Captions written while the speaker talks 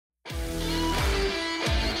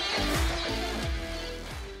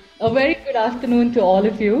A very good afternoon to all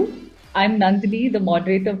of you. I'm Nandini, the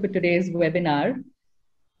moderator for today's webinar.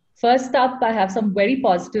 First up, I have some very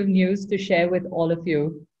positive news to share with all of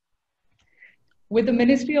you. With the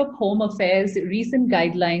Ministry of Home Affairs' recent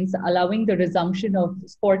guidelines allowing the resumption of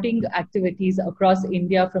sporting activities across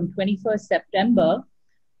India from 21st September,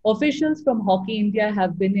 officials from Hockey India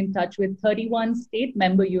have been in touch with 31 state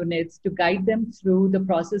member units to guide them through the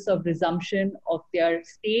process of resumption of their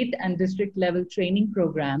state and district level training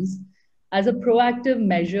programs as a proactive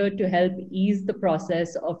measure to help ease the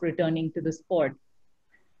process of returning to the sport.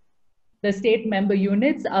 The state member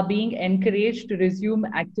units are being encouraged to resume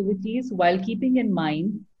activities while keeping in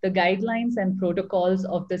mind the guidelines and protocols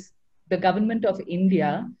of the Government of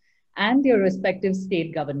India and their respective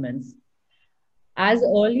state governments. As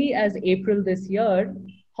early as April this year,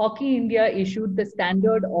 Hockey India issued the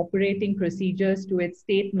standard operating procedures to its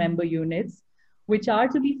state member units, which are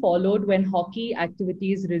to be followed when hockey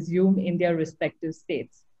activities resume in their respective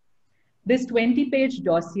states. This 20-page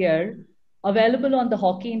dossier, available on the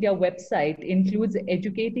Hockey India website, includes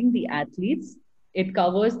educating the athletes. It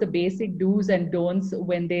covers the basic do's and don'ts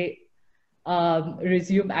when they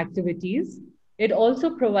resume activities. It also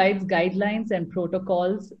provides guidelines and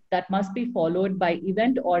protocols that must be followed by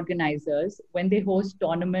event organizers when they host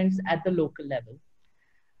tournaments at the local level.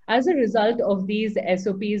 As a result of these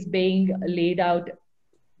SOPs being laid out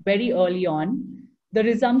very early on, the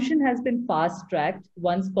resumption has been fast-tracked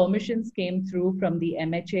once permissions came through from the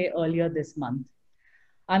MHA earlier this month.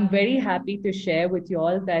 I'm very happy to share with you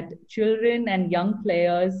all that children and young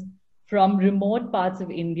players from remote parts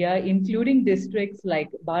of India, including districts like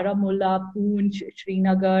Baramulla, Poonch,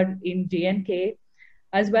 Srinagar in J&K,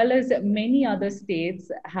 as well as many other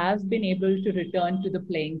states, have been able to return to the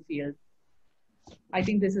playing field. I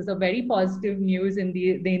think this is a very positive news in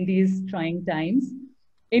these trying times.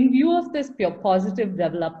 In view of this positive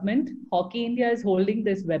development, Hockey India is holding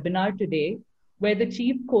this webinar today, where the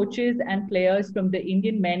chief coaches and players from the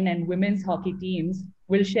Indian men and women's hockey teams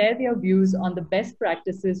will share their views on the best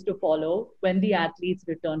practices to follow when the athletes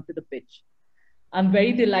return to the pitch. I'm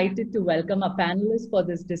very delighted to welcome our panelists for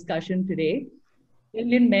this discussion today.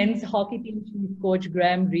 Indian men's hockey team chief coach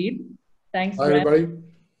Graham Reid. Thanks, Hi, Graham. everybody.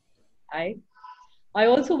 Hi. I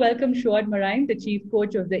also welcome Shuad Marine, the chief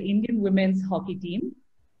coach of the Indian women's hockey team.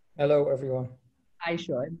 Hello, everyone. Hi,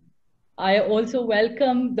 Shuad. I also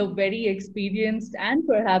welcome the very experienced and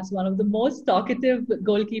perhaps one of the most talkative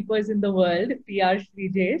goalkeepers in the world, PR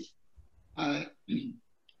Srijesh. Hi.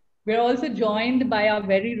 We're also joined by our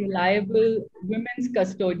very reliable women's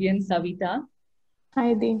custodian, Savita.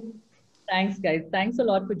 Hi, Dee. Thanks, guys. Thanks a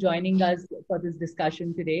lot for joining us for this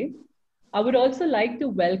discussion today. I would also like to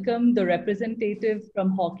welcome the representatives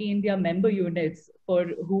from Hockey India member units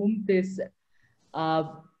for whom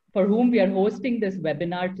we are hosting this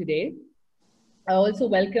webinar today. I also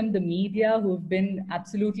welcome the media who've been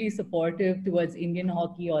absolutely supportive towards Indian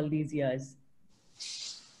hockey all these years.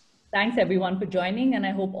 Thanks everyone for joining, and I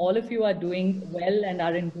hope all of you are doing well and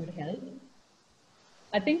are in good health.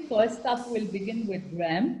 I think first up we'll begin with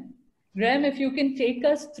Graham. Graham, if you can take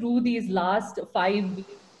us through these last 5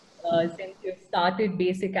 weeks since you've started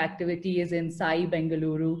basic activities in Sai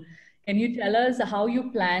Bengaluru. Can you tell us how you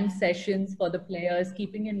plan sessions for the players,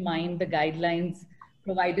 keeping in mind the guidelines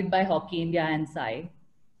provided by Hockey India and Sai?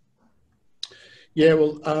 Yeah,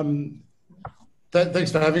 well,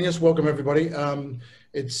 thanks for having us. Welcome, everybody. I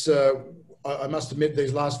must admit,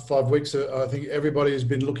 these last 5 weeks, I think everybody has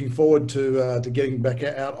been looking forward to getting back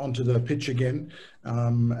out onto the pitch again,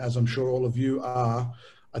 as I'm sure all of you are.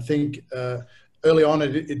 I think early on,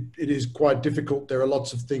 it is quite difficult. There are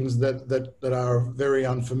lots of things that are very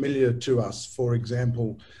unfamiliar to us. For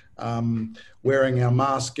example, wearing our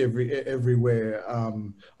mask everywhere.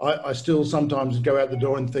 I still sometimes go out the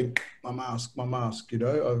door and think, my mask. You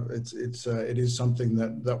know, it is something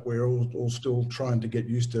that we're all still trying to get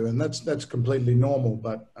used to, and that's completely normal.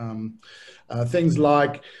 But things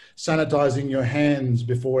like sanitizing your hands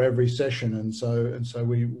before every session, and so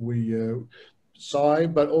we Sai,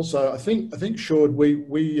 but also I think Shuad,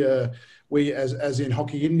 we as in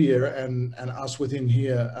Hockey India and us within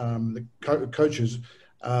here, the coaches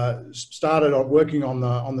started working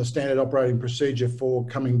on the standard operating procedure for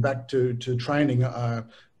coming back to training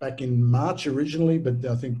back in March originally, but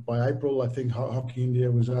I think by April, I think Hockey India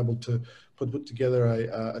was able to put together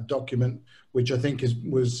a document which I think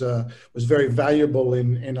was very valuable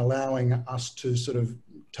in allowing us to sort of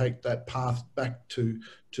take that path back to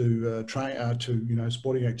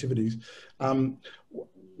sporting activities.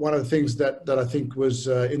 One of the things that I think was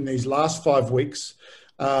in these last 5 weeks,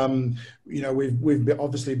 You know, we've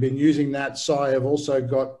obviously been using that. SAI have also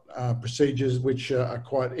got procedures which are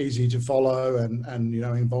quite easy to follow, and you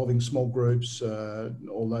know, involving small groups,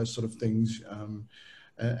 all those sort of things.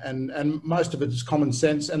 And most of it is common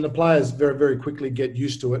sense, and the players very quickly get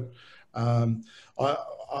used to it.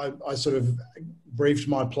 I sort of briefed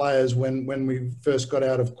my players when we first got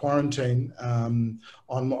out of quarantine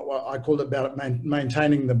on what I called it about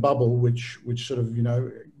maintaining the bubble, which sort of, you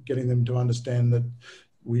know, getting them to understand that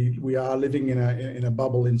we are living in a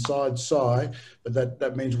bubble inside SAI, but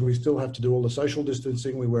that means we still have to do all the social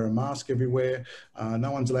distancing. We wear a mask everywhere.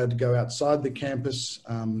 No one's allowed to go outside the campus.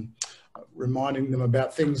 Reminding them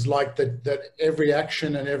about things like that every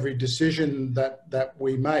action and every decision that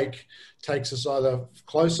we make takes us either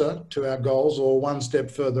closer to our goals or one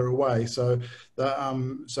step further away. So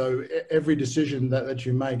so every decision that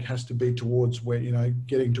you make has to be towards where, you know,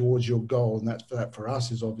 getting towards your goal, and that for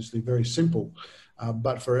us is obviously very simple,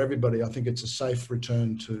 but for everybody, I think it's a safe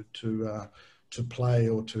return to play,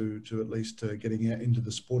 or to at least getting out into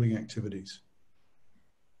the sporting activities.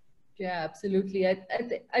 Yeah, absolutely. I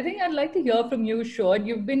think I'd like to hear from you, Shaun.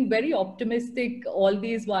 You've been very optimistic all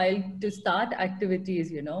these while to start activities,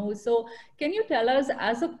 you know. So can you tell us,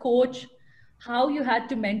 as a coach, how you had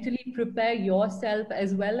to mentally prepare yourself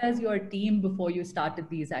as well as your team before you started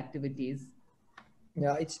these activities?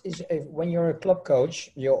 Yeah, it's when you're a club coach,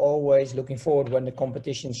 you're always looking forward when the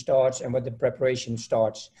competition starts and when the preparation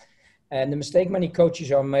starts. And the mistake many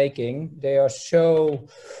coaches are making, they are so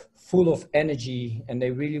full of energy and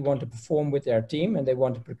they really want to perform with their team and they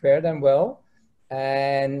want to prepare them well.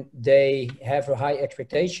 And they have high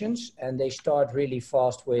expectations and they start really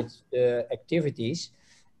fast with the activities,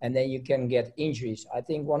 and then you can get injuries. I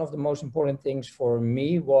think one of the most important things for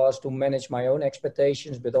me was to manage my own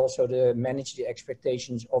expectations, but also to manage the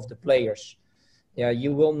expectations of the players. Yeah,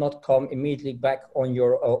 you will not come immediately back on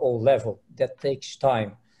your old level. That takes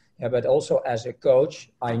time. Yeah, but also as a coach,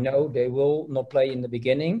 I know they will not play in the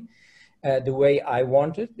beginning the way I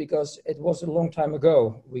wanted, because it was a long time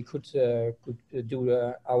ago. We could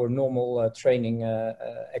do our normal training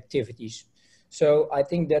activities. So I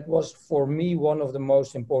think that was for me one of the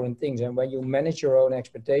most important things. And when you manage your own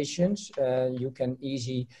expectations, you can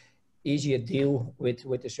easier deal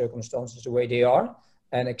with the circumstances the way they are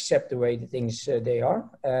and accept the way the things they are.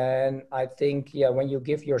 And I think, yeah, when you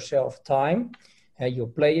give yourself time, your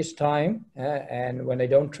players time, and when they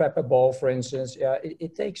don't trap a ball, for instance,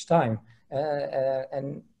 it takes time.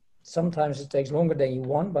 And sometimes it takes longer than you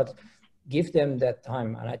want, but give them that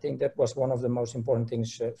time. And I think that was one of the most important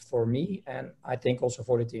things for me, and I think also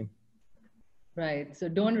for the team. Right. So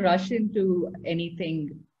don't rush into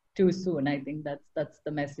anything too soon. I think that's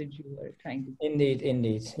the message you were trying to.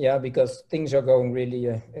 Indeed. Yeah, because things are going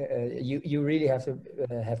really, you really have to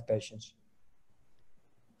have patience.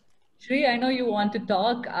 Shri, I know you want to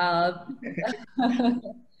talk,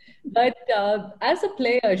 but as a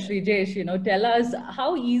player, Shri Jesh, you know, tell us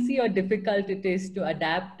how easy or difficult it is to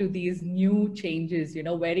adapt to these new changes, you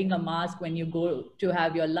know, wearing a mask when you go to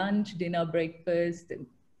have your lunch, dinner, breakfast.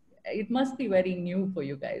 It must be very new for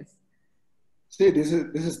you guys. See,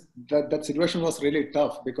 that situation was really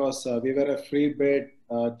tough because we were a free bird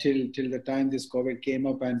till the time this COVID came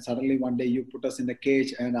up, and suddenly one day you put us in a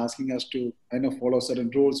cage and asking us to follow certain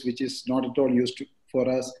rules, which is not at all used to for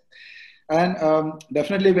us. And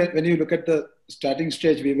definitely when you look at the starting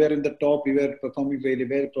stage, we were in the top, we were performing really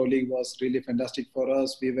well. Pro League was really fantastic for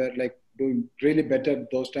us. We were like doing really better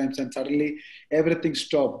those times, and suddenly everything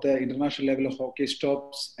stopped. The international level of hockey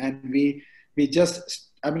stops, and we just,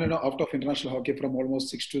 out of international hockey from almost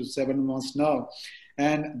 6 to 7 months now.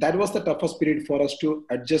 And that was the toughest period for us to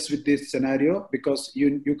adjust with this scenario, because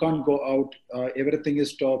you can't go out. Everything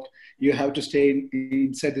is stopped. You have to stay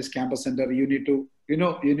inside this campus center. You need to,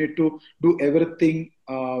 you need to do everything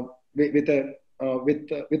with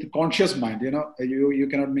a conscious mind. You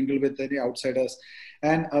cannot mingle with any outsiders.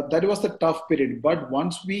 And that was the tough period. But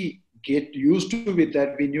once we get used to with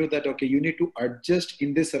that, we knew that, okay, you need to adjust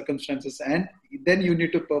in these circumstances and then you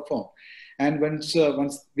need to perform. And once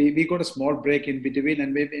we got a small break in between,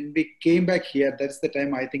 and when we came back here, that's the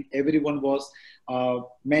time I think everyone was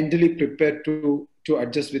mentally prepared to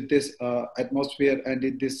adjust with this atmosphere and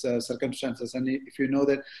in these circumstances. And if you know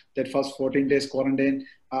that first 14 days quarantine,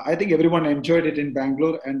 I think everyone enjoyed it in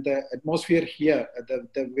Bangalore, and the atmosphere here,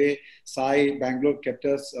 the way SAI Bangalore kept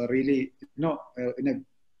us really, in a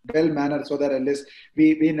well manner, so that at least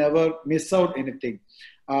we never miss out anything.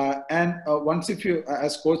 Once if you,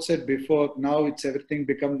 as coach said before, now it's everything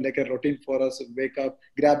become like a routine for us. Wake up,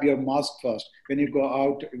 grab your mask first. When you go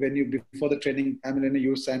out, when you, before the training, I mean,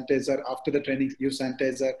 use sanitizer. After the training, use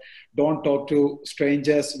sanitizer. Don't talk to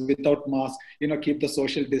strangers without mask. Keep the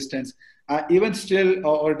social distance. Even still,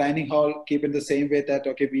 or dining hall, keep in the same way that,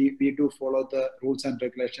 okay, we do follow the rules and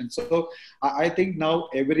regulations. So I think now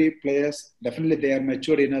every players, definitely they are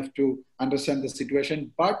mature enough to understand the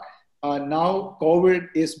situation. But now COVID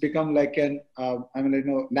is become like an,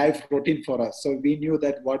 life routine for us. So we knew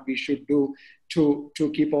that what we should do to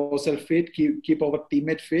keep ourselves fit, keep our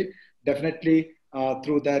teammate fit. Definitely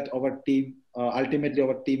through that, our team, ultimately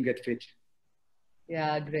our team get fit.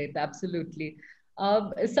 Yeah, great. Absolutely.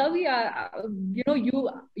 Savi,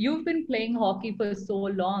 you've been playing hockey for so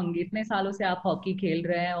long. इतने सालों से आप hockey खेल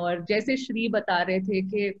रहे हैं और जैसे श्री बता रहे थे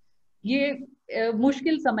कि ये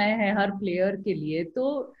मुश्किल समय है हर प्लेयर के लिए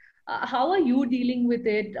तो how are you dealing with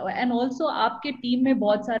it and also आपके टीम में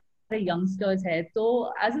बहुत सारे यंगस्टर्स हैं तो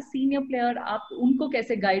एज अ सीनियर प्लेयर आप उनको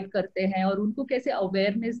कैसे गाइड करते हैं और उनको कैसे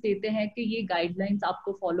अवेयरनेस देते हैं कि ये गाइडलाइंस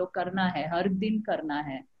आपको फॉलो करना है हर दिन करना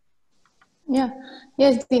है Yeah,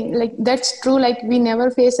 yes, like that's true. Like we never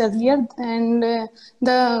faced earlier, and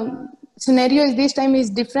the scenario is this time is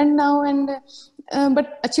different now. And but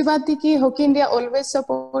अच्छी बात थी कि Hockey India always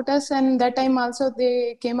support us, and that time also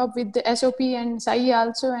they came up with the SOP and SAI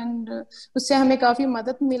also, and उससे हमें काफी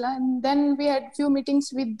मदद मिला. And then we had few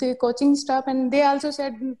meetings with the coaching staff, and they also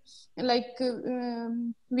said like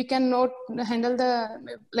we cannot handle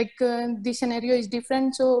the scenario is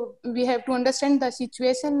different, so we have to understand the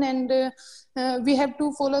situation and we have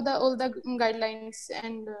to follow all the guidelines.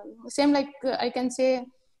 And same like I can say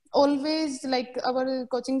always like our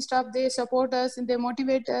coaching staff, they support us and they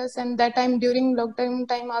motivate us, and that time during lockdown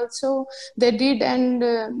time also they did. And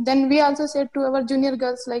then we also said to our junior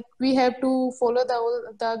girls like we have to follow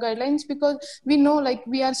the guidelines because we know like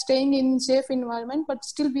we are staying in safe environment, but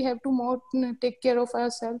still we have to more take care of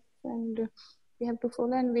ourselves and we have to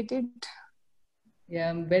follow, and we did. Yeah,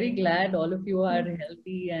 I'm very glad all of you are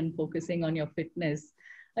healthy and focusing on your fitness.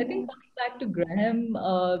 I think coming back to Graham,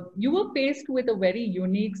 you were faced with a very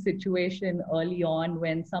unique situation early on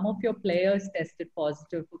when some of your players tested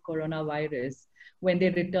positive for coronavirus when they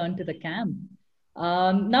returned to the camp.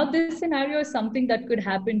 Now, this scenario is something that could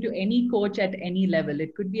happen to any coach at any level.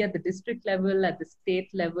 It could be at the district level, at the state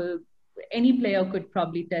level. Any player could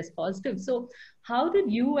probably test positive. So how did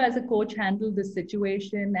you as a coach handle this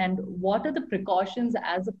situation, and what are the precautions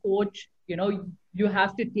as a coach you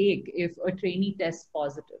have to take if a trainee tests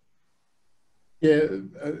positive? Yeah,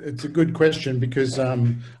 it's a good question because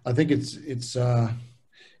I think it's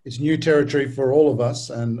new territory for all of us,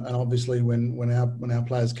 and obviously when our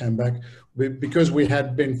players came back, because we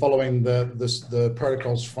had been following the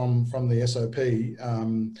protocols from the SOP,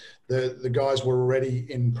 the guys were already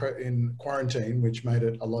in quarantine, which made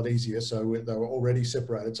it a lot easier. So they were already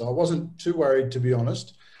separated. So I wasn't too worried, to be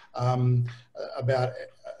honest,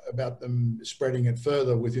 about them spreading it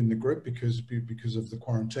further within the group because of the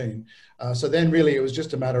quarantine. So then really it was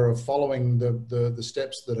just a matter of following the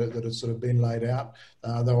steps that had sort of been laid out.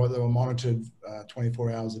 They were monitored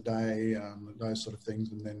 24 hours a day, those sort of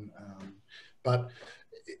things. And then, but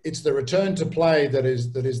it's the return to play that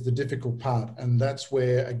is the difficult part. And that's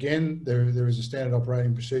where, again, there is a standard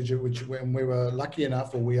operating procedure, which when we were lucky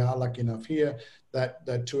enough, or we are lucky enough here,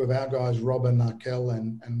 that two of our guys, Robin Narkel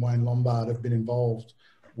and Wayne Lombard, have been involved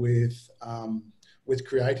with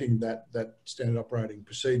creating that standard operating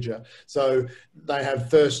procedure. So they have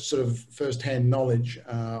first-hand knowledge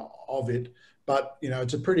of it. But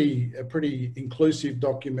it's a pretty inclusive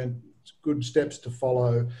document. It's good steps to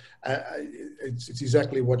follow. It's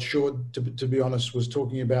exactly what Short, to be honest, was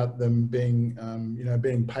talking about, them being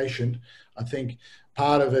being patient. I think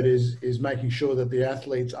part of it is making sure that the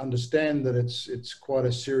athletes understand that it's quite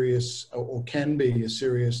a serious, or can be a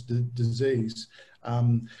serious disease.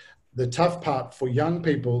 The tough part for young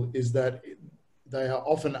people is that they are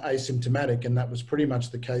often asymptomatic, and that was pretty much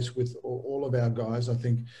the case with all of our guys. I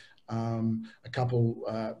think a couple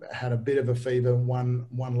had a bit of a fever. One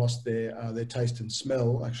lost their taste and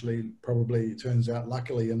smell. Actually, probably, it turns out,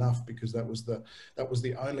 luckily enough, because that was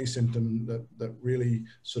the only symptom that really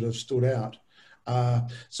sort of stood out.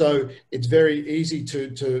 So it's very easy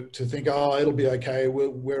to think, oh, it'll be okay,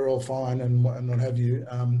 we're all fine, and what have you.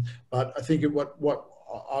 But I think what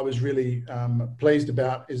I was really pleased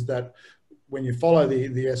about is that when you follow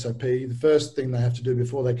the SOP, the first thing they have to do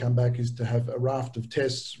before they come back is to have a raft of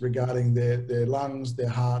tests regarding their lungs, their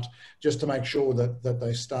heart, just to make sure that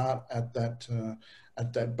they start at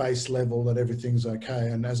that base level, that everything's okay.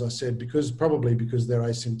 And as I said, because they're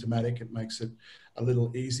asymptomatic, it makes it a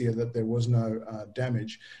little easier, that there was no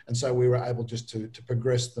damage. And so we were able just to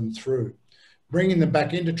progress them through. Bringing them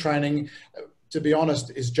back into training, to be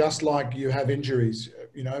honest, is just like you have injuries.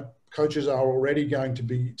 You know, coaches are already going to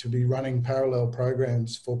be running parallel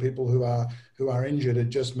programs for people who are injured. It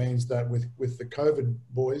just means that with the COVID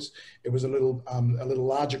boys, it was a little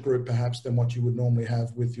larger group perhaps than what you would normally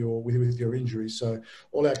have with your injuries. So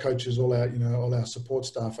all our coaches, all our support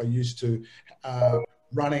staff are used to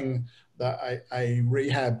running a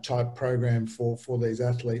rehab type program for these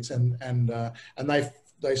athletes, and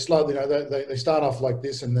they slowly, they start off like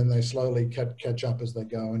this, and then they slowly catch up as they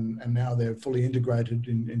go, and now they're fully integrated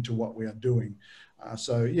into what we are doing.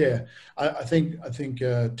 So yeah, I think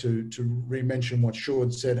to re-mention what Shaw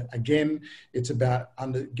said again, it's about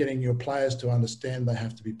getting your players to understand they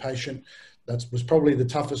have to be patient. That was probably the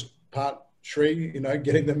toughest part, Sri,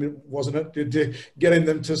 getting them, wasn't it? Getting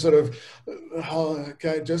them to sort of,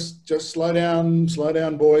 okay, just slow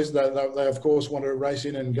down, boys. They of course want to race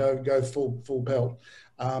in and go full pelt.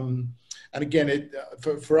 And again,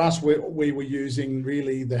 for us, we were using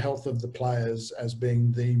really the health of the players as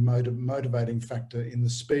being the motivating factor in the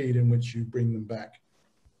speed in which you bring them back.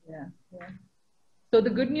 Yeah. So the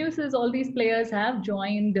good news is all these players have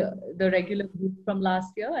joined the regular group from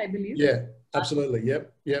last year, I believe. Yeah, absolutely.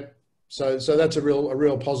 Yep. So that's a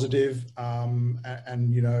real positive, and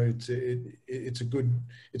it's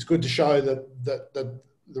good to show that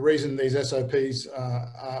the reason these SOPs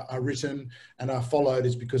are written and are followed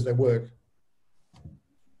is because they work.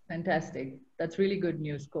 Fantastic. That's really good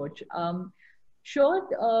news, Coach. Sure,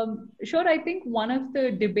 I think one of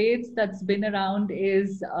the debates that's been around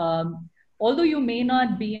is, although you may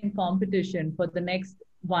not be in competition for the next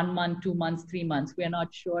 1 month, 2 months, 3 months, we are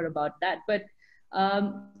not sure about that, but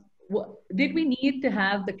did we need to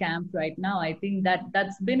have the camp right now? I think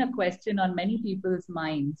that's been a question on many people's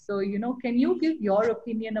minds. So, can you give your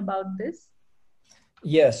opinion about this?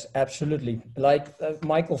 Yes, absolutely. Like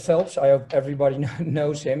Michael Phelps, I hope everybody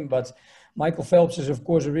knows him, but Michael Phelps is, of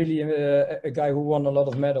course, really a guy who won a lot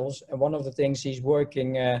of medals. And one of the things, he's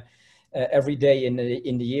working every day in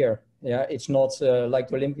the year. Yeah, it's not like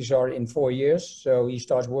the Olympics are in 4 years. So he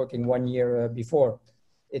starts working 1 year before.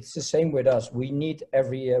 It's the same with us. We need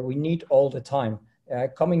we need all the time.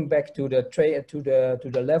 Coming back to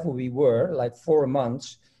the level we were, like 4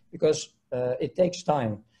 months, because it takes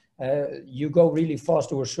time. You go really fast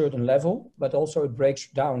to a certain level, but also it breaks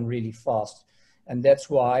down really fast. And that's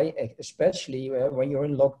why, especially when you're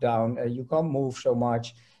in lockdown, you can't move so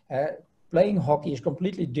much. Playing hockey is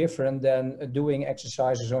completely different than doing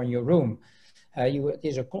exercises on your room. It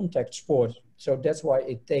is a contact sport. So that's why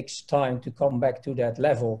it takes time to come back to that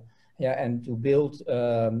level, and to build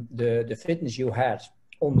the fitness you had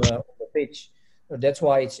on the pitch. So that's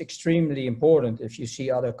why it's extremely important. If you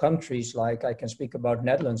see other countries, like I can speak about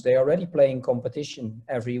Netherlands, they are already playing competition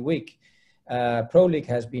every week. Pro League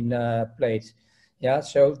has been played. Yeah,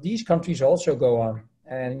 so these countries also go on.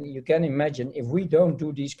 And you can imagine if we don't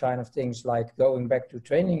do these kind of things, like going back to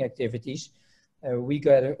training activities,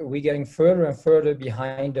 we're getting further and further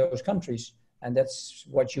behind those countries. And that's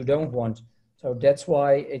what you don't want. So that's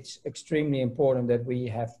why it's extremely important that we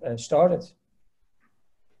have started.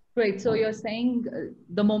 Great. So you're saying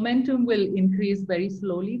the momentum will increase very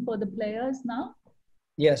slowly for the players now?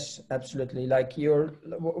 Yes, absolutely. Like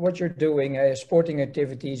what you're doing, sporting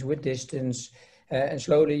activities with distance, and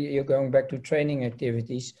slowly you're going back to training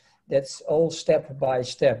activities. That's all step by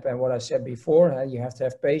step. And what I said before, you have to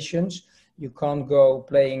have patience. You can't go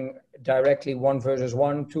playing directly 1 versus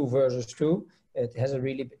 1, 2 versus 2. It has a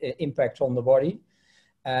really impact on the body.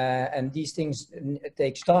 And these things, it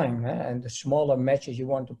takes time. And the smaller matches you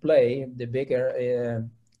want to play, the bigger,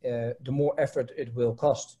 the more effort it will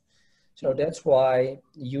cost. So that's why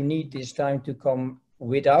you need this time to come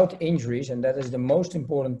without injuries. And that is the most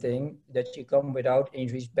important thing, that you come without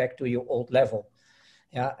injuries back to your old level.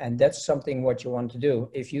 Yeah, and that's something what you want to do.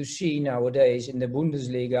 If you see nowadays in the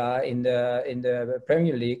Bundesliga, in the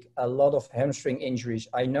Premier League, a lot of hamstring injuries.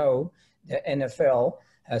 I know the NFL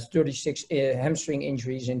has 36 hamstring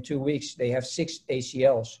injuries in 2 weeks. They have 6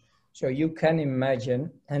 ACLs. So you can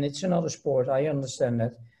imagine, and it's another sport, I understand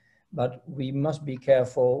that, but we must be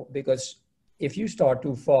careful, because if you start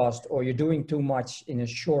too fast or you're doing too much in a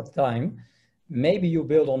short time, maybe you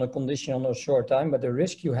build on a condition on a short time, but the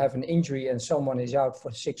risk you have an injury and someone is out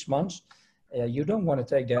for 6 months, you don't want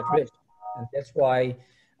to take that risk. And that's why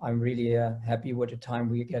I'm really happy with the time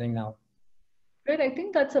we're getting now. Great. I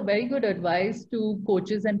think that's a very good advice to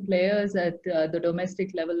coaches and players at the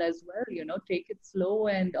domestic level as well. Take it slow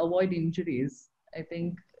and avoid injuries. I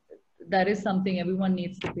think that is something everyone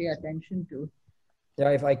needs to pay attention to. Yeah,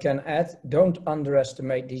 if I can add, don't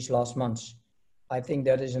underestimate these last months. I think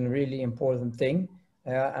that is a really important thing.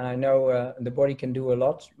 And I know the body can do a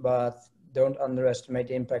lot, but don't underestimate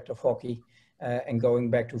the impact of hockey and going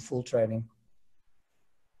back to full training.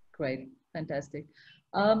 Great, fantastic.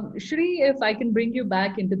 Shri, if I can bring you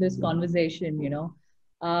back into this conversation,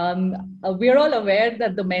 we're all aware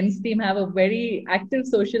that the men's team have a very active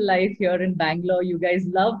social life here in Bangalore. You guys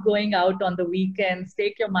love going out on the weekends,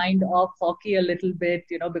 take your mind off hockey a little bit,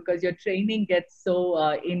 because your training gets so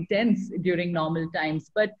intense during normal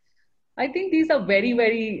times. But I think these are very,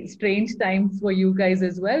 very strange times for you guys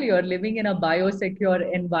as well. You're living in a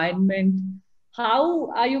biosecure environment.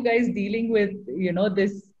 How are you guys dealing with,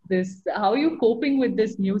 this, how are you coping with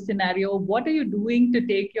this new scenario? What are you doing to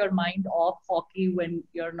take your mind off hockey when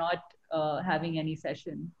you're not having any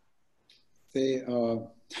session? Say,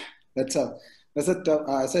 that's a tough,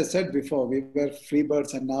 as I said before, we were free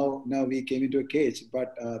birds and now we came into a cage,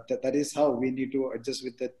 but that is how we need to adjust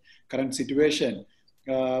with the current situation.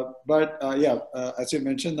 As you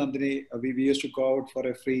mentioned, Nandini, we used to go out for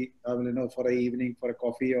a free, for an evening, for a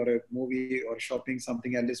coffee or a movie or shopping,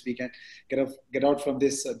 something. At least we can get out from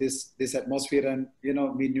this atmosphere and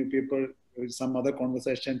meet new people, some other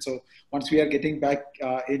conversation. So once we are getting back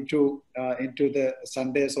into the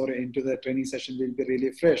Sundays or into the training session, we'll be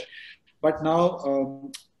really fresh. But now,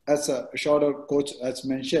 as a shorter coach has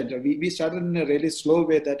mentioned, we started in a really slow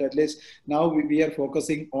way, that at least now we are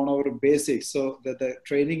focusing on our basics. So that the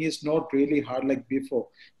training is not really hard like before.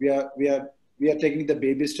 We are taking the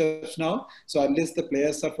baby steps now. So at least the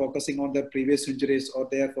players are focusing on their previous injuries, or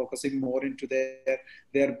they are focusing more into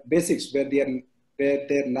their basics where they're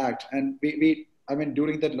lacked. And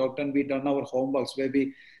during that lockdown, we done our homeworks where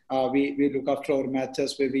we look after our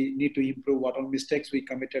matches, where we need to improve what all mistakes we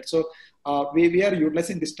committed. So we are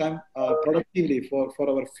utilizing this time productively for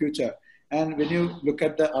our future. And when you look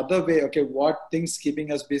at the other way, okay, what things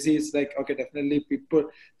keeping us busy is like, okay, definitely people,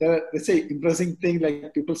 let's say impressive thing,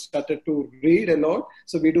 like people started to read a lot.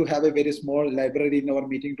 So we do have a very small library in our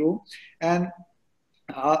meeting room. And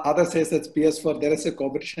other says that PS4, there is a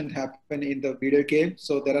competition happen in the video game.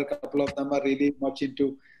 So there are a couple of them are really much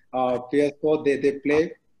into PS4. They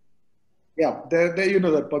play. Yeah, that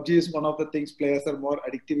PUBG is one of the things players are more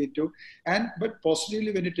addictive into. But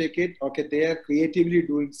positively, when you take it, okay, they are creatively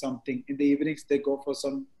doing something. In the evenings, they go for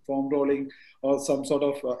some foam rolling or some sort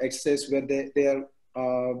of exercise where they are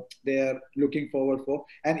looking forward for.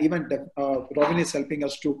 And even Robin is helping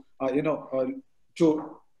us to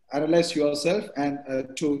to analyze yourself and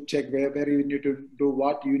to check where you need to do,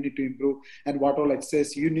 what you need to improve, and what all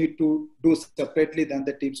exercise you need to do separately than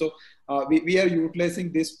the team. So we are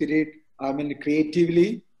utilizing this spirit,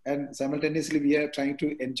 creatively, and simultaneously we are trying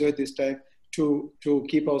to enjoy this time to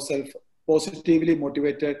keep ourselves positively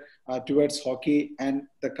motivated towards hockey and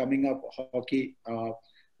the coming up hockey,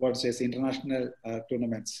 international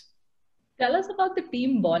tournaments. Tell us about the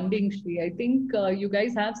team bonding, Shri. I think you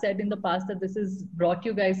guys have said in the past that this has brought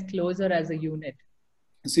you guys closer as a unit.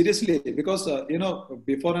 Seriously, because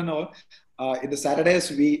before and all, in the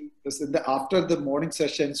Saturdays after the morning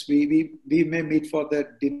sessions we may meet for the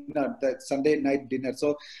dinner, the Sunday night dinner.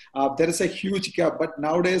 So there is a huge gap. But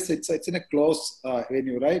nowadays it's in a close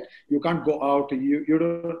venue, right? You can't go out. You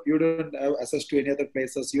don't have access to any other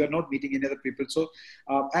places. You are not meeting any other people. So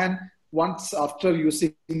and once after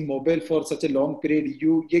using mobile for such a long period,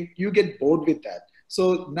 you get bored with that.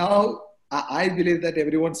 So now I believe that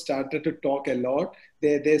everyone started to talk a lot.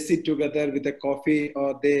 They sit together with a coffee,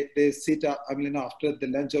 or they sit, after the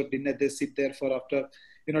lunch or dinner, they sit there for after,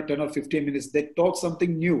 10 or 15 minutes. They talk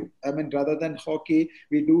something new. Rather than hockey,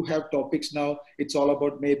 we do have topics now. It's all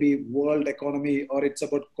about maybe world economy, or it's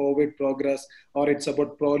about COVID progress, or it's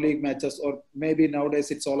about Pro League matches, or maybe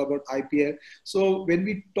nowadays it's all about IPL. So when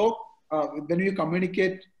we talk, when we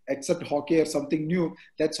communicate, except hockey or something new,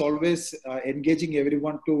 that's always engaging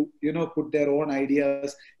everyone to put their own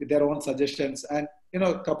ideas, their own suggestions, and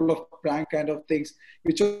a couple of prank kind of things,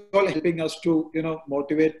 which are all helping us to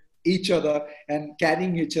motivate each other and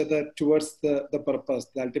carrying each other towards the purpose.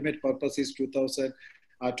 The ultimate purpose is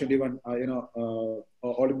 2021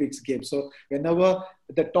 Olympics games. So whenever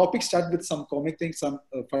the topic start with some comic things, some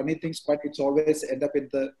funny things, but it's always end up in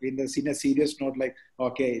the serious note, like,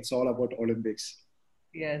 okay, it's all about Olympics.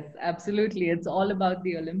 Yes, absolutely. It's all about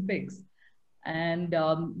the Olympics. And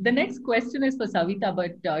the next question is for Savita,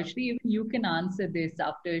 but Shri, even you can answer this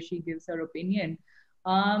after she gives her opinion.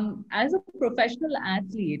 As a professional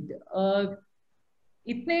athlete,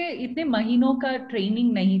 इतने महीनों का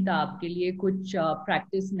training नहीं था आपके लिए, कुछ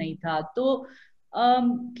practice नहीं था, तो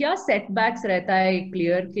क्या setbacks रहता है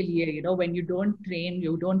clear के लिए, when you don't train,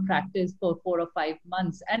 you don't practice for 4 or 5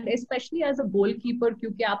 months, and especially as a goalkeeper,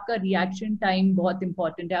 क्योंकि आपका reaction time बहुत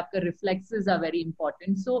important है, आपका reflexes are very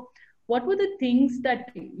important. So what were the things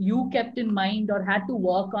that you kept in mind or had to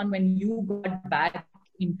work on when you got back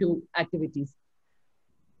into activities?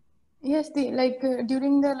 Yes,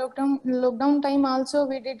 during the lockdown time also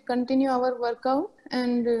we did continue our workout,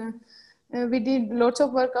 and we did lots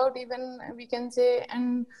of workout, even we can say.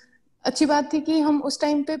 And अच्छी बात थी कि हम उस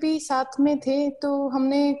time पे भी साथ में थे, तो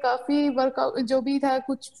हमने काफी वर्कआउट जो भी था,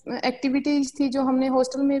 कुछ एक्टिविटीज थी जो हमने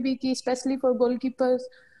हॉस्टल में भी की, स्पेशली फॉर गोलकीपर्स।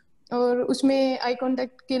 और उसमें आई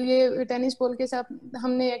कांटेक्ट के लिए टेनिस बॉल के साथ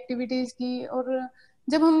हमने एक्टिविटीज की। और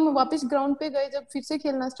जब हम वापस ग्राउंड पे गए, जब फिर से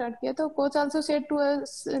खेलना स्टार्ट किया, तो coach also said to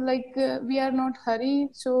us like we are not Hari,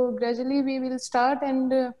 so gradually we will start,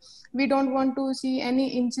 and we don't want to see any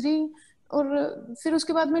injury. और फिर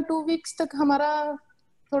उसके बाद में 2 वीक्स तक हमारा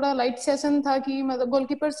थोड़ा लाइट सेशन था, कि मतलब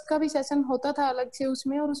गोलकीपर्स का भी सेशन होता था अलग से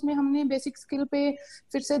उसमें, और उसमें हमने बेसिक स्किल पे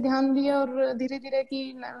फिर से ध्यान दिया। और धीरे धीरे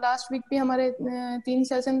कि लास्ट वीक भी हमारे 3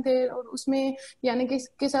 सेशन थे, और उसमें यानी कि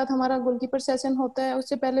के साथ हमारा गोलकीपर सेशन होता है,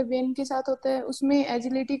 उससे पहले वेन के साथ होता है, उसमें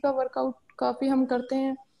एजिलिटी का वर्कआउट काफी हम करते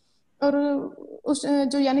हैं। और उस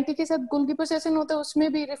जो यानी कि के साथ गोलकीपर सेशन होता है,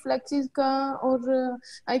 उसमें भी रिफ्लेक्सेस का और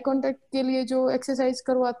आई कांटेक्ट के लिए जो एक्सरसाइज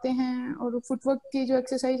करवाते हैं, और फुटवर्क की जो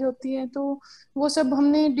एक्सरसाइज होती है, तो वो सब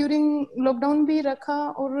हमने ड्यूरिंग लॉकडाउन भी रखा।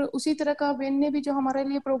 और उसी तरह का वेन ने भी जो हमारे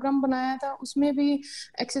लिए प्रोग्राम बनाया था, उसमें भी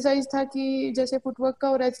एक्सरसाइज था कि जैसे फुटवर्क का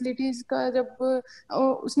और एथलेटिक्स का। जब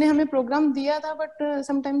उसने हमें प्रोग्राम दिया था, बट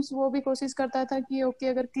समटाइम्स वो भी कोशिश करता था कि ओके,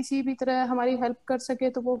 अगर किसी भी तरह हमारी हेल्प कर सके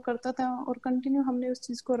तो वो करता था, और कंटिन्यू हमने उस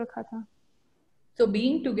चीज को रखा था। So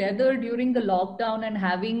being together during the lockdown and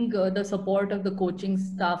having the support of the coaching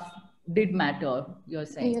staff did matter, you're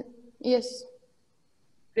saying? Yes.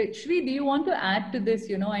 Great. Shri, do you want to add to this?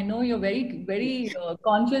 I know you're very, very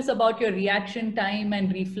conscious about your reaction time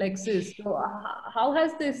and reflexes. So how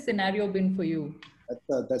has this scenario been for you?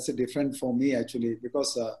 That's a different for me actually,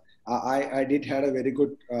 because I did had a very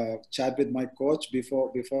good chat with my coach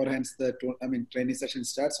beforehand the training session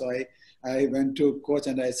starts. So I went to coach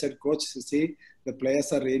and I said, Coach, see, the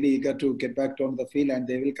players are really eager to get back on the field, and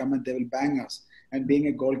they will come and they will bang us. And being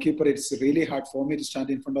a goalkeeper, it's really hard for me to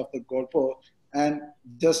stand in front of the goalpost. And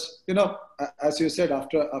just, as you said,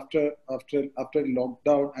 after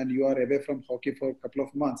lockdown, and you are away from hockey for a couple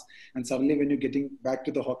of months, and suddenly when you're getting back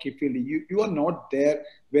to the hockey field, you are not there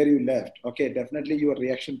where you left. Okay, definitely your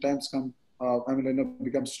reaction times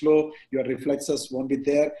become slow. Your reflexes won't be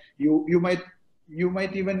there. You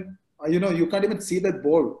might even you can't even see that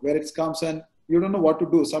ball where it comes, and you don't know what to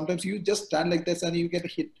do. Sometimes you just stand like this and you get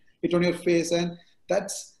hit on your face, and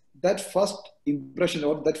that first impression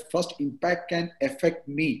or that first impact can affect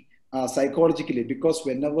me psychologically, because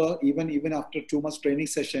whenever, even after 2 months training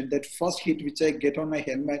session, that first hit which I get on my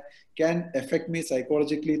helmet can affect me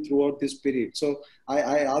psychologically throughout this period. So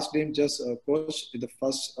I asked him, just Coach, in the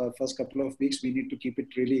first couple of weeks, we need to keep it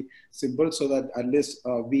really simple, so that at least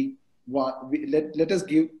let us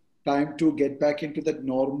give time to get back into that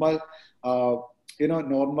normal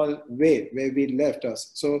normal way where we left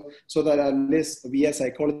us, so that at least we are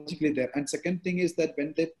psychologically there. And second thing is that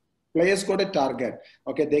when the players got a target,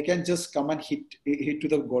 okay, they can just come and hit to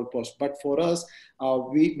the goalpost. But for us,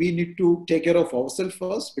 we need to take care of ourselves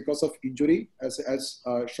first, because of injury. As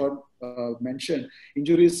Sean mentioned,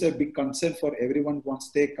 injury is a big concern for everyone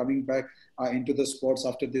once they're coming back into the sports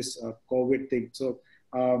after this COVID thing.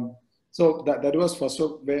 So that was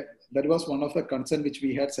that was one of the concern which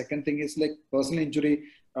we had. Second thing is like personal injury,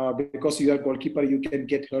 because you are goalkeeper, you can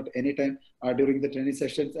get hurt anytime during the training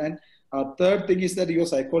sessions. And third thing is that you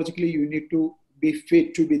psychologically, you need to be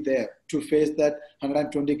fit to be there to face that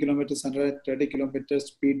 120 kilometers, 130 kilometers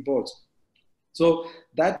speed balls. So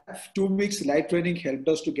that 2 weeks light training helped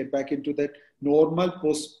us to get back into that normal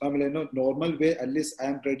normal way. At least I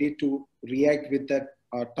am ready to react with that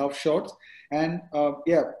tough shots. And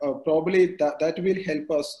probably that will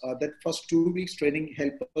help us. That first 2 weeks training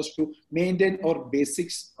helped us to maintain our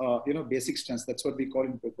basics, basic strengths. That's what we call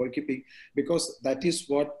in goalkeeping, because that is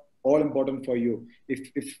what all important for you.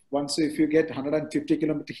 If you get 150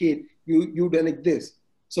 kilometer hit, you do like this.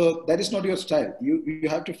 So that is not your style. You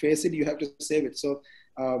have to face it. You have to save it. So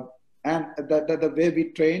and the way we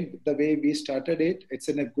trained, the way we started it, it's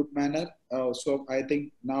in a good manner. So I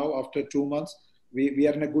think now after 2 months, we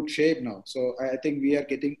are in a good shape now. So I think we are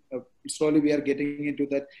getting slowly we are getting into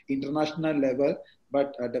that international level,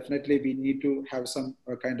 but definitely we need to have some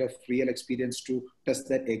kind of real experience to test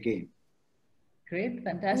that again. Great,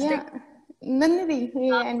 fantastic. Nandini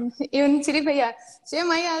and even Chiri Bhaiya, same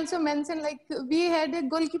I also mentioned like we had a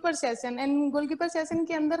goalkeeper session and goalkeeper session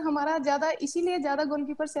के अंदर हमारा ज़्यादा इसीलिए ज़्यादा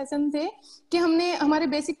goalkeeper session थे कि हमने हमारे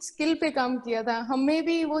basic skill पे काम किया था. हमें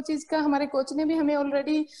भी वो चीज़ का हमारे coach ने भी हमें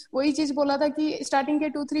already वही चीज़ बोला था कि starting के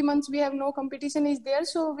 2-3 months we have no competition is there,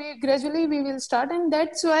 so we gradually we will start, and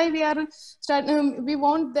that's why we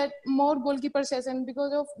want that more goalkeeper session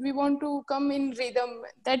because of we want to come in rhythm.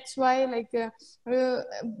 That's why like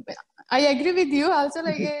I agree with you also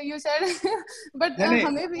like you said but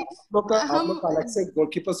हमें भी हम अलग से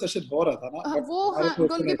goalkeeper session हो रहा था ना वो हाँ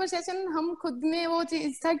गोलकीपर सेशन हम खुद में वो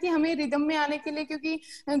चीज था कि हमें रिदम में आने के लिए क्योंकि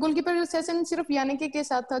गोलकीपर सेशन सिर्फ यानिके के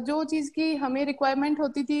साथ था जो चीज की हमें रिक्वायरमेंट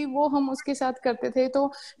होती थी वो हम उसके साथ करते थे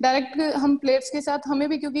तो डायरेक्ट हम प्लेयर्स के साथ हमें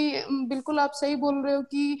भी क्योंकि बिल्कुल आप सही बोल रहे हो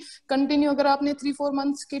कि कंटिन्यू अगर आपने 3-4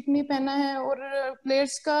 मंथ्स किट नहीं पहना है और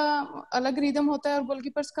प्लेयर्स का अलग रिदम होता है और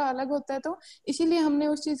गोलकीपर्स का अलग होता है तो इसीलिए हमने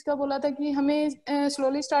उस चीज का बोला था कि हमें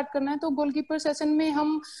स्लोली स्टार्ट करना है तो गोलकीपर सेशन में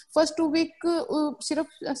हम फर्स्ट 2 वीक सिर्फ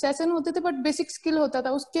सेशन होते थे बट बेसिक स्किल होता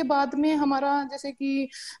था उसके बाद में हमारा जैसे कि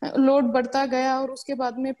लोड बढ़ता गया और उसके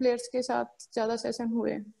बाद में प्लेयर्स के साथ ज्यादा सेशन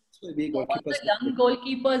हुए. All the young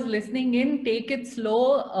goalkeepers listening in, take it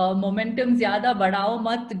slow, momentum ज़्यादा बढ़ाओ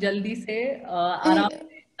मत जल्दी से आराम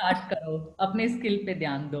से start करो अपने skill पे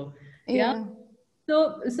ध्यान दो. Yeah.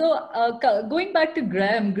 So going back to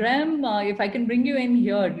Graham, if I can bring you in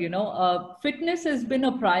here, you know, fitness has been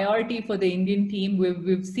a priority for the Indian team.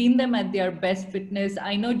 We've seen them at their best fitness.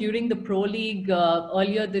 I know during the Pro League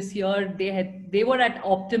earlier this year, they were at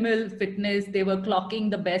optimal fitness. They were clocking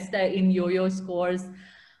the best in yo-yo scores.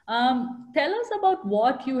 Tell us about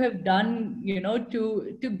what you have done, you know,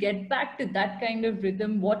 to get back to that kind of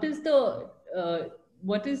rhythm. What is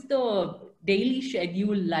the daily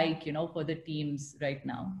schedule like, you know, for the teams right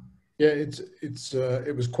now? Yeah,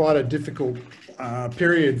 it was quite a difficult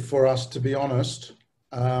period for us, to be honest,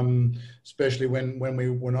 especially when we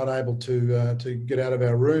were not able to get out of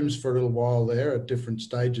our rooms for a little while there at different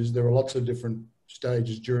stages. There were lots of different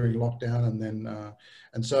stages during lockdown, and then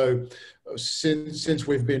and so since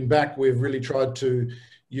we've been back, we've really tried to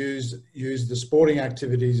use the sporting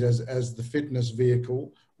activities as the fitness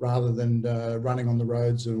vehicle, rather than running on the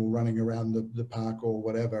roads or running around the park or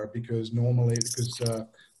whatever, because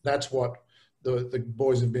that's what the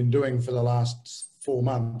boys have been doing for the last 4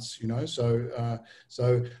 months, you know.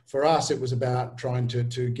 So for us, it was about trying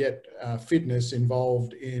to get fitness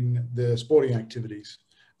involved in the sporting activities.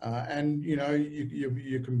 And you know,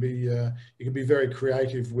 you can be very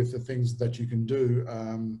creative with the things that you can do,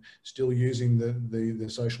 still using the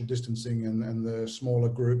social distancing and the smaller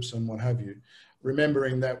groups and what have you.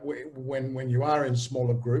 Remembering that when you are in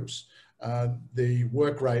smaller groups, the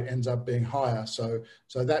work rate ends up being higher. So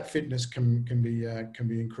that fitness can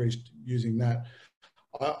be increased using that.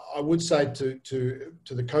 I would say to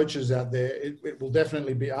the coaches out there, it will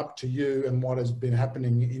definitely be up to you and what has been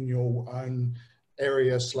happening in your own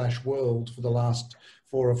area / world for the last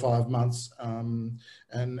 4 or 5 months.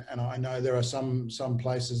 And I know there are some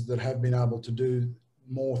places that have been able to do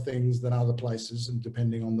more things than other places, and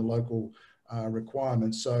depending on the local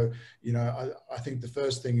requirements. So, you know, I think the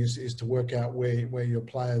first thing is to work out where your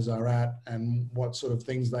players are at and what sort of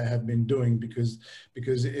things they have been doing, because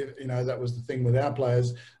if, you know, that was the thing with our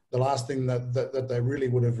players. The last thing that they really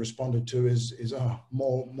would have responded to is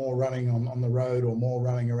more running on the road or more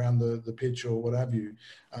running around the pitch or what have you.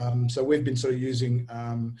 So we've been sort of using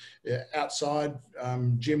outside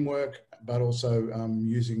gym work, but also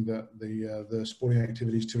using the sporting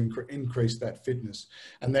activities to increase that fitness.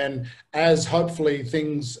 And then as hopefully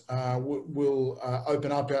things will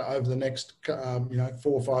open up over the next 4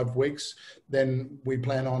 or 5 weeks, then we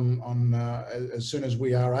plan on as soon as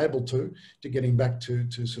we are able to getting back to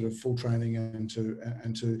sort of full training and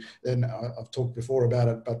to then I've talked before about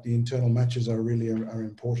it, but the internal matches are really are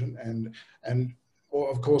important, and or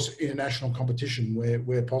of course international competition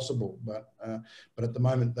where possible, but at the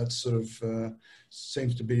moment that's sort of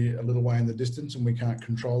seems to be a little way in the distance, and we can't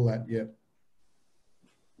control that yet.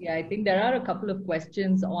 Yeah, I think there are a couple of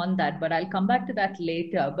questions on that, but I'll come back to that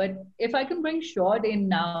later. But if I can bring Shod in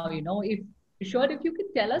now, you know, if you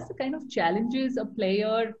could tell us the kind of challenges a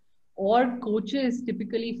player or coaches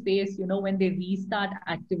typically face, you know, when they restart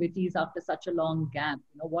activities after such a long gap.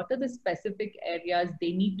 You know, what are the specific areas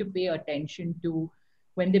they need to pay attention to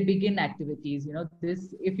when they begin activities? You know,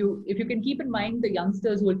 this, if you can keep in mind the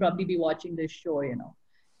youngsters who will probably be watching this show, you know.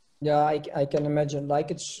 Yeah, I can imagine.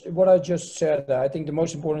 Like, it's what I just said. I think the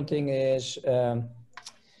most important thing is that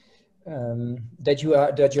you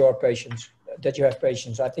are patient, that you have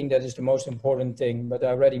patience. I think that is the most important thing. But I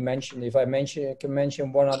already mentioned. If I can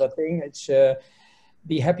mention one other thing, it's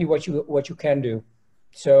be happy what you can do.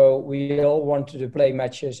 So we all wanted to play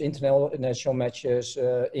matches, international matches,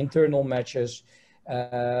 internal matches,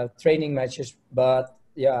 training matches. But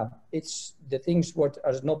yeah, it's the things what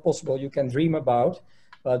are not possible you can dream about,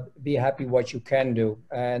 but be happy what you can do.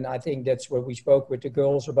 And I think that's what we spoke with the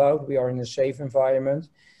girls about. We are in a safe environment.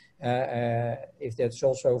 If that's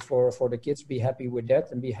also for the kids, be happy with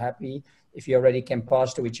that, and be happy if you already can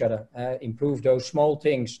pass to each other. Improve those small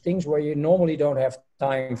things where you normally don't have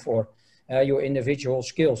time for. Your individual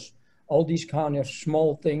skills, all these kind of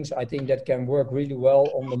small things, I think that can work really well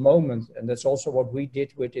on the moment. And that's also what we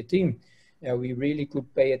did with the team. We really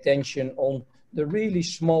could pay attention on the really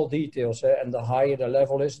small details, and the higher the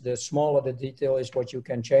level is, the smaller the detail is what you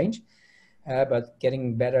can change. But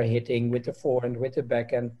getting better hitting with the forehand, with the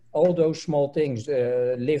backhand, all those small things,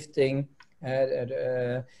 lifting,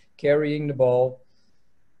 carrying the ball.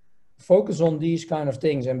 Focus on these kind of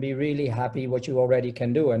things and be really happy what you already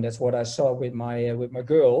can do. And that's what I saw with my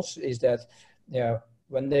girls, is that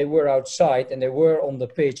when they were outside and they were on the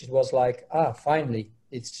pitch, it was like, finally,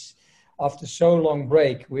 it's after so long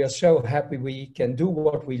break, we are so happy we can do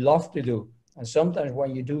what we love to do. And sometimes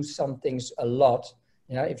when you do some things a lot,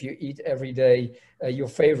 if you eat every day your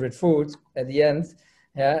favorite food, at the end,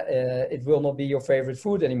 it will not be your favorite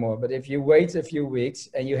food anymore. But if you wait a few weeks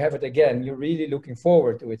and you have it again, you're really looking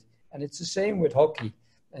forward to it. And it's the same with hockey.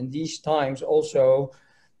 And these times also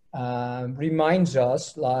reminds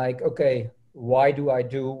us, like, okay, why do I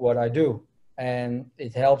do what I do? And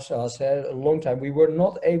it helps us. A long time we were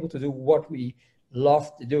not able to do what we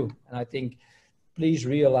love to do. And I think, please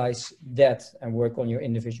realize that and work on your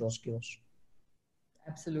individual skills.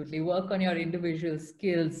 Absolutely. Work on your individual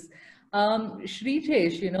skills.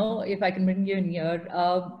 Shritesh, if I can bring you in here,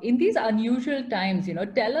 in these unusual times,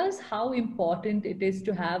 tell us how important it is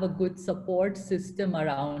to have a good support system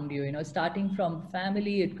around you, starting from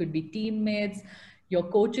family, it could be teammates, your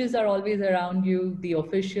coaches are always around you, the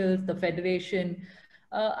officials, the federation.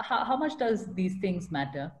 How much does these things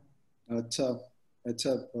matter? It's a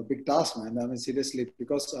big task, man. I mean, seriously,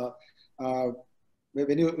 because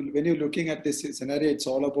when you're looking at this scenario, it's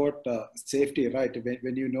all about safety, right?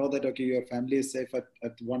 When you know that, okay, your family is safe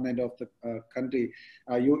at one end of the country,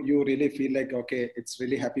 you really feel like, okay, it's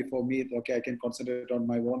really happy for me. Okay, I can concentrate on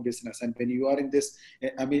my own business. And when you are in this,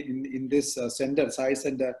 I mean, in this center, size,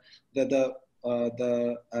 and the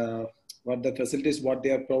facilities, what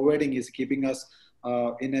they are providing is keeping us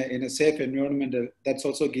in a safe environment. That's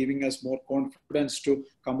also giving us more confidence to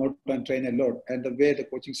come out and train a lot. And the way the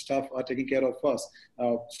coaching staff are taking care of us,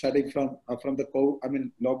 starting from the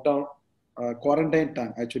lockdown, quarantine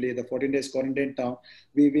time, actually the 14 days quarantine time,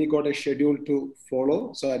 we got a schedule to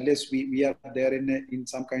follow. So at least we are there in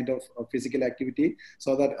some kind of physical activity,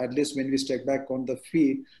 so that at least when we step back on the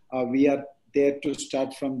field, we are there to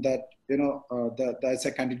start from that, that's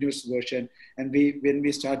a continuous version. And when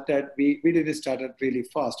we started, we didn't start it really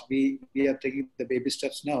fast. We are taking the baby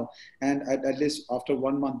steps now. And at least after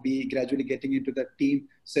 1 month, we gradually getting into the team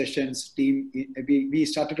sessions, we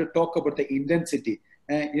started to talk about the intensity.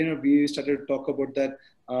 And, we started to talk about that,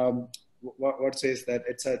 what says that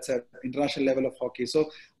it's a international level of hockey.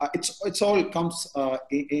 So it's all comes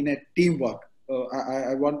in a teamwork.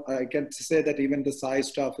 I can say that even the SAI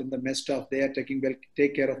staff and the mess staff, they are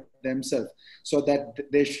take care of themselves, so that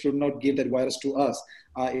they should not give that virus to us.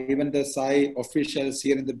 Even the SAI officials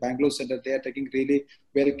here in the Bangalore Center, they are taking really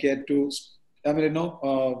well care to,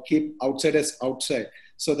 keep outsiders outside,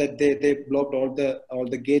 so that they blocked all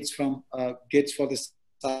the gates for the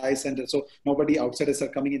SAI Center, so nobody outsiders are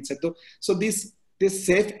coming inside. So this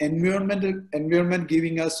safe environment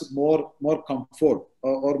giving us more comfort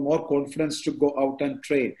or more confidence to go out and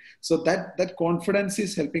train. So that confidence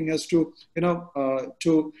is helping us to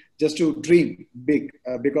to dream big,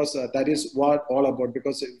 because that is what all about.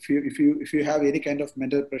 Because if you have any kind of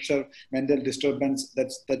mental pressure, mental disturbance,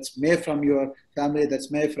 that's made from your family,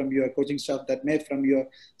 that's made from your coaching staff, that made from your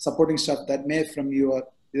supporting staff, that made from your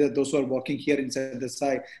those who are working here inside the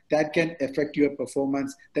site, that can affect your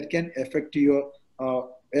performance, that can affect you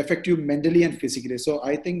mentally and physically. So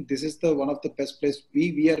I think this is one of the best place.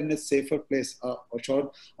 We are in a safer place.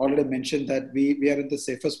 Ashok already mentioned that we are in the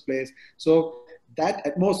safest place. So that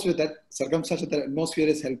atmosphere, that circumstance, that atmosphere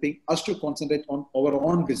is helping us to concentrate on our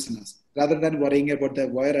own business rather than worrying about the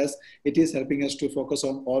virus. It is helping us to focus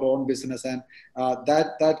on our own business, and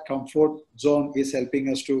that comfort zone is helping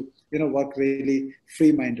us to work really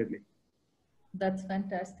free-mindedly. That's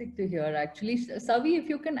fantastic to hear, actually. Savi, if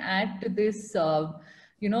you can add to this,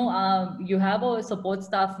 you have a support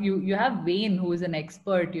staff, you have Wayne who is an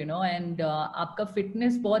expert, and आपका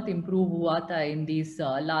fitness बहुत improve हुआ था in these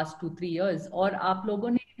last 2-3 years, और आप लोगों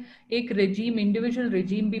ने एक regime, individual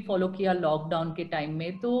regime भी follow किया lockdown के time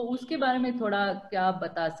में, तो उसके बारे में थोड़ा क्या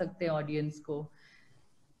बता सकते हैं audience को?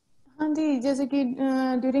 हाँ जी, जैसे कि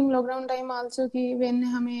ड्यूरिंग लॉकडाउन टाइम आल्सो कि वेन ने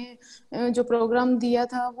हमें जो प्रोग्राम दिया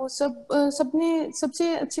था वो सबने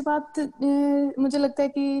सबसे अच्छी बात मुझे लगता है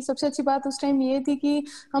कि सबसे अच्छी बात उस टाइम ये थी कि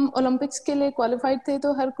हम ओलंपिक्स के लिए क्वालिफाइड थे,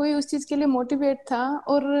 तो हर कोई उस चीज़ के लिए मोटिवेट था,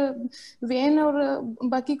 और वेन और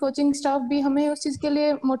बाकी कोचिंग स्टाफ भी हमें उस चीज़ के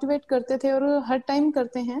लिए मोटिवेट करते थे और हर टाइम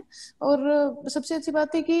करते हैं। और सबसे अच्छी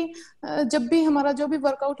बात है कि जब भी हमारा जो भी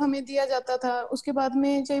वर्कआउट हमें दिया जाता था उसके बाद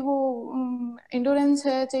में, चाहे वो इंडोरेंस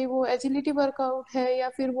है, चाहे वो एजिलिटी वर्कआउट है या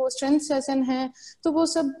फिर वो स्ट्रेंथ सेशन है, तो वो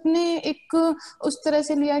सब ने एक उस तरह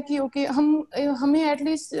से लिया कि ओके हमें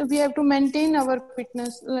at least we have to maintain our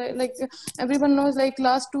fitness, like everyone knows like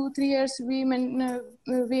last 2-3 years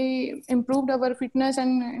we improved our fitness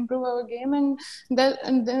and improve our game,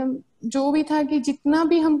 and जो भी था कि जितना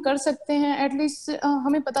भी हम कर सकते हैं एटलीस्ट,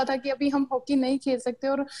 हमें पता था कि अभी हम हॉकी नहीं खेल सकते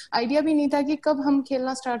और आइडिया भी नहीं था कि कब हम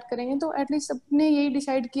खेलना स्टार्ट करेंगे, तो एटलीस्ट सबने यही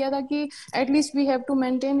डिसाइड किया था कि at least we have to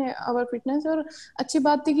maintain our fitness. और अच्छी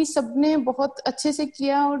बात थी कि सबने बहुत अच्छे से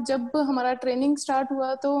किया, और जब हमारा ट्रेनिंग स्टार्ट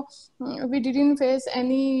हुआ तो we didn't face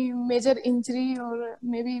any major injury और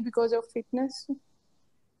maybe because of fitness.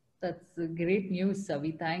 That's great news, Savi.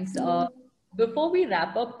 Thanks. Before we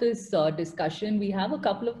wrap up this discussion, we have a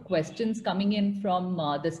couple of questions coming in from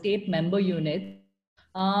the state member unit.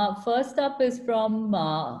 First up is from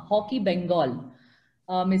Hockey Bengal.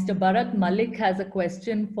 Mr. Bharat Malik has a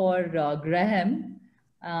question for Graham.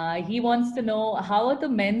 He wants to know, how are the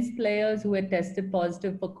men's players who had tested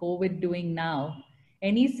positive for COVID doing now?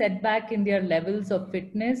 Any setback in their levels of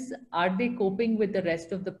fitness? Are they coping with the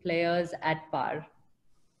rest of the players at par?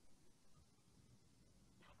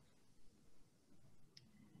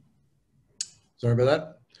 Sorry about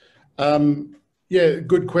that. Yeah,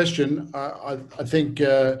 good question. I think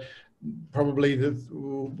probably the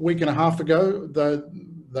week and a half ago,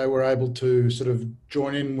 they were able to sort of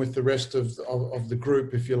join in with the rest of the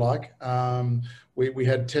group, if you like. We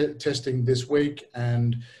had testing this week,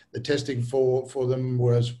 and the testing for them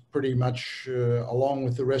was pretty much along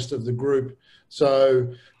with the rest of the group. So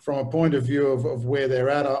from a point of view of where they're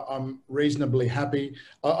at, I'm reasonably happy.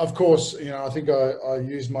 Of course, I think I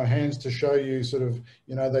used my hands to show you sort of,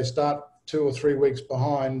 they start 2 or 3 weeks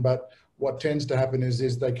behind, but what tends to happen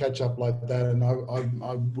is they catch up like that. And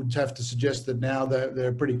I would have to suggest that now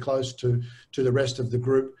they're pretty close to the rest of the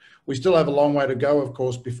group. We still have a long way to go, of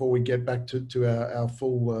course, before we get back to our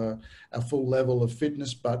full level of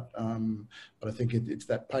fitness. But I think it's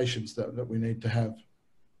that patience that we need to have.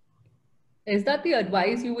 Is that the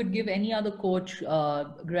advice you would give any other coach,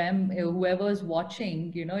 Graham, whoever's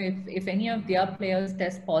watching, if any of their players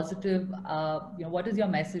test positive, what is your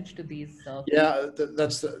message to these? Yeah,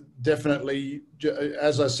 that's definitely,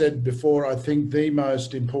 as I said before, I think the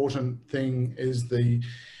most important thing is the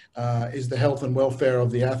health and welfare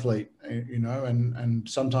of the athlete, and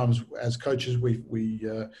sometimes as coaches,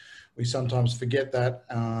 we sometimes forget that,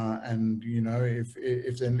 and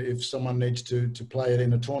if someone needs to play it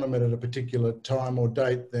in a tournament at a particular time or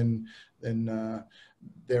date, then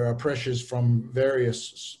there are pressures from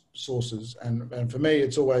various sources, and for me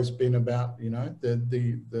it's always been about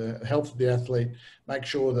the health of the athlete. Make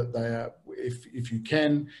sure that they are, if you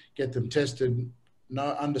can, get them tested,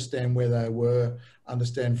 understand where they were,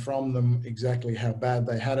 understand from them exactly how bad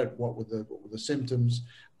they had it, what were the symptoms,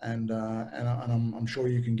 and I'm sure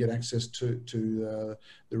you can get access to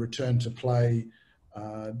the return to play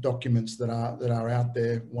documents that are out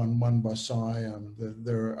there, one by SAI.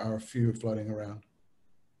 There are a few floating around.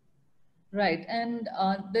 Right, and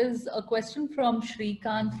there's a question from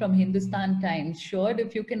Shrikant from Hindustan Times. Sure,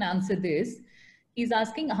 if you can answer this. He's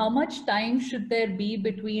asking, how much time should there be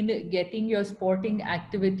between getting your sporting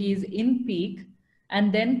activities in peak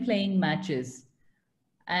and then playing matches?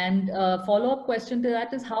 And a follow-up question to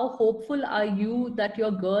that is, how hopeful are you that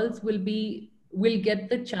your girls will get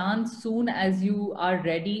the chance soon as you are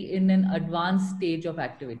ready in an advanced stage of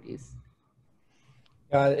activities?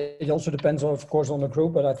 It also depends, of course, on the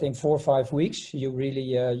group, but I think 4 or 5 weeks you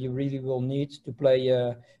really will need to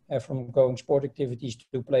play from going sport activities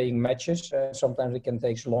to playing matches. Sometimes it can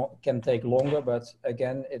take longer, but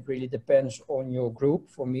again, it really depends on your group.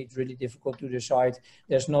 For me, it's really difficult to decide.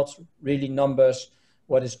 There's not really numbers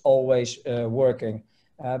what is always working,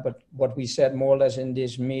 but what we said more or less in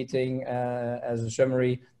this meeting as a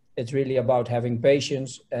summary, it's really about having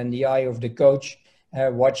patience and the eye of the coach,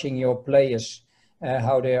 watching your players.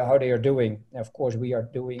 how they are doing. Of course, we are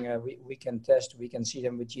doing. We can test. We can see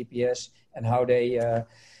them with GPS and how they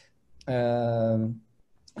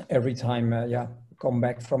every time come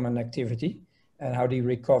back from an activity and how they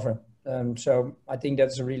recover. So I think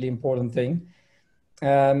that's a really important thing.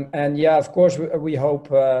 And yeah, of course, we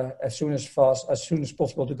hope as soon as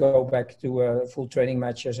possible to go back to full training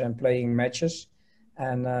matches and playing matches.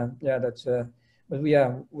 And but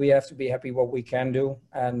we have to be happy what we can do.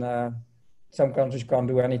 And some countries can't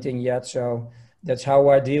do anything yet, so that's how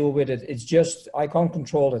I deal with it. It's just I can't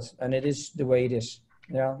control it, and it is the way it is.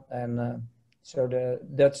 Yeah, and so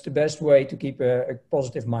that's the best way to keep a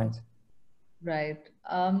positive mind. Right.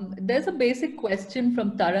 There's a basic question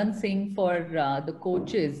from Taran Singh for the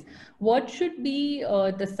coaches. What should be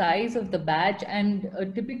the size of the batch and a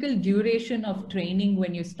typical duration of training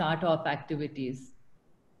when you start off activities?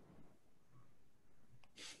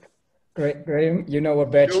 Great, Graham, you know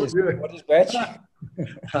what batch is. What is batch?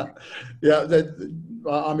 Yeah,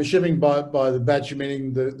 I'm assuming by the batch,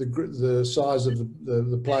 meaning the size of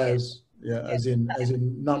the players. Yeah, as in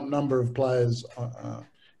number of players.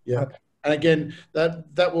 Yeah. Okay. And again,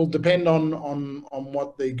 that will depend on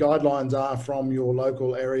what the guidelines are from your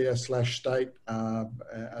local area / state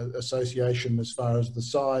association as far as the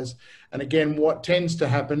size. And again, what tends to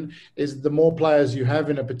happen is the more players you have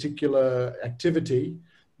in a particular activity,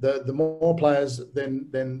 the more players, then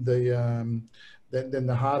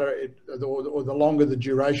the harder it, or the longer the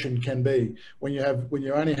duration can be. When you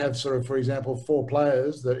only have sort of, for example, 4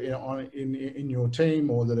 players that in your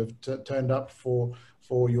team or that have turned up for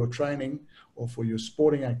your training or for your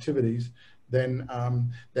sporting activities, then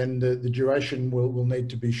the duration will need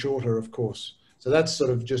to be shorter, of course. So that's sort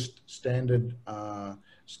of just standard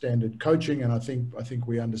coaching, and I think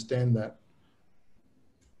we understand that.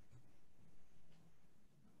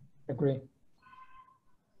 Agree.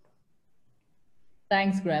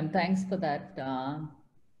 Thanks, Graham. Thanks for that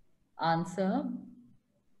answer.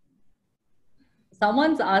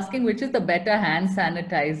 Someone's asking which is the better hand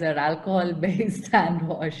sanitizer, alcohol-based hand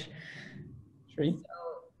wash. So,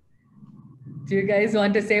 do you guys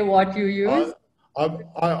want to say what you use?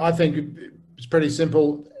 I think it's pretty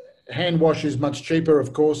simple. Hand wash is much cheaper,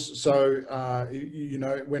 of course. So you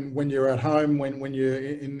know, when you're at home, when you're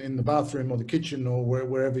in the bathroom or the kitchen or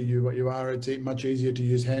wherever you are, it's much easier to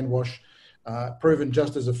use hand wash. Proven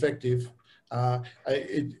just as effective.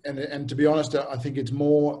 And to be honest, I think it's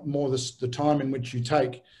more the time in which you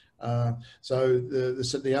take. So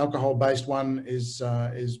the alcohol-based one is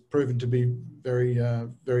proven to be very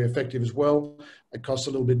effective as well. It costs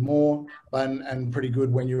a little bit more, and pretty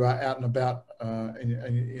good when you are out and about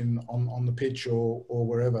on the pitch or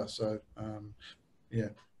wherever. So yeah.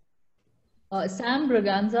 Sam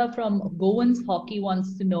Braganza from Gowan's Hockey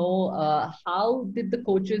wants to know how did the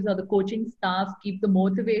coaches or the coaching staff keep the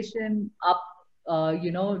motivation up,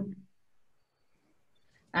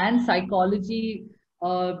 and psychology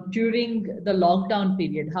during the lockdown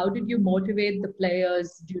period? How did you motivate the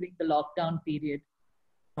players during the lockdown period?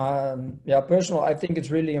 Personally, I think it's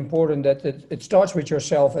really important that it starts with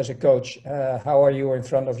yourself as a coach. How are you in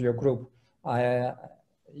front of your group?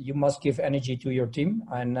 You must give energy to your team,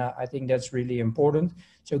 and I think that's really important.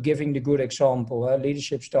 So giving the good example,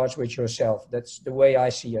 leadership starts with yourself. That's the way I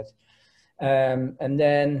see it. And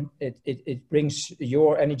then it brings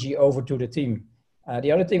your energy over to the team. The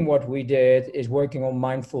other thing what we did is working on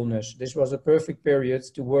mindfulness. This was a perfect period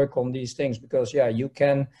to work on these things because, you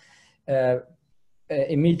can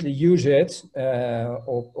immediately use it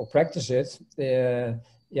or practice it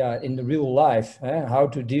in the real life, how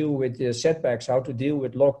to deal with the setbacks, how to deal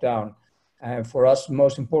with lockdown. For us, the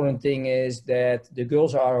most important thing is that the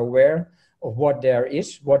girls are aware of what there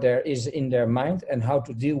is in their mind and how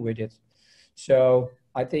to deal with it. So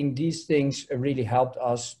I think these things really helped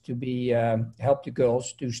us to be, help the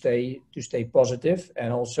girls to stay positive,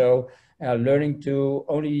 and also learning to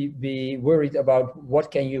only be worried about what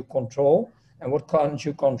can you control and what can't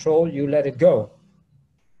you control, you let it go.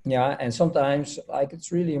 Yeah, and sometimes, like,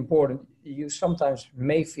 it's really important. You sometimes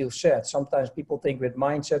may feel sad. Sometimes people think with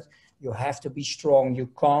mindset, you have to be strong. You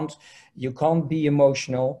can't be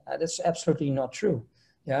emotional. That's absolutely not true.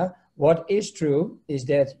 Yeah, what is true is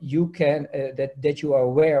that you can, that you are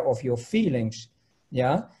aware of your feelings.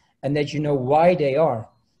 Yeah, and that you know why they are.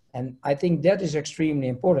 And I think that is extremely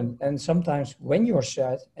important. And sometimes when you're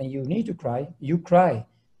sad and you need to cry, you cry.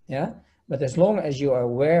 Yeah. But as long as you are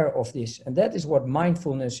aware of this, and that is what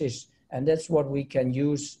mindfulness is, and that's what we can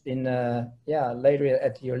use in later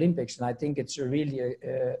at the Olympics. And I think it's really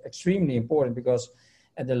extremely important because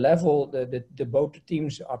at the level the both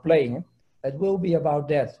teams are playing, it will be about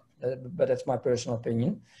that. But that's my personal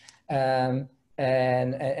opinion. And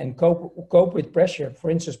and cope with pressure. For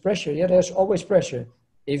instance, pressure. Yeah, there's always pressure.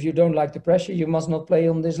 If you don't like the pressure, you must not play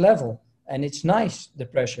on this level. And it's nice, the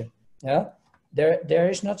pressure. Yeah, there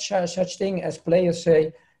is not such thing as players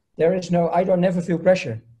say. There is no. I don't never feel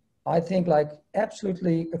pressure. I think like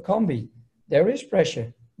absolutely a combi. There is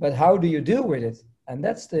pressure, but how do you deal with it? And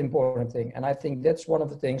that's the important thing. And I think that's one of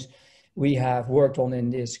the things we have worked on in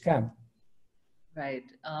this camp. Right.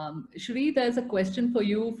 Shri, there's a question for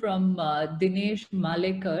you from Dinesh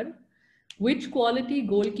Malekar. Which quality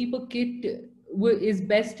goalkeeper kit is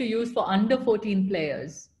best to use for under 14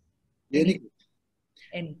 players? Any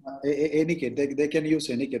Any. kit. They can use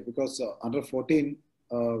any kit because under 14,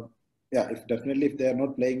 yeah, if they are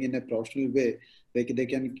not playing in a professional way, they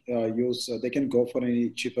can use. They can go for any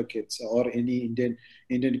cheaper kits or any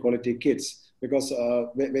Indian quality kits. Because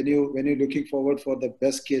when you're looking forward for the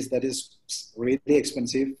best kits, that is really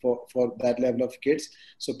expensive for that level of kits,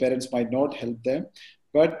 so parents might not help them.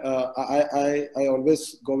 But I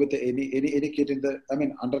always go with any kit in the. I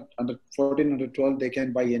mean, under 14, under 12, they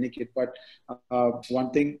can buy any kit. But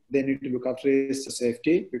one thing they need to look after is the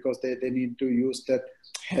safety, because they need to use that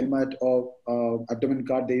helmet or abdomen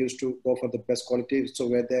guard. They used to go for the best quality, so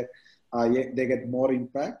where they get more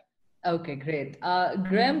impact. Okay, great.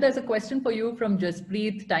 Graham, there's a question for you from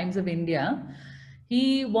Jaspreet, Times of India.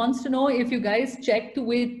 He wants to know if you guys checked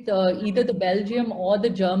with either the Belgium or the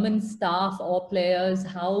German staff or players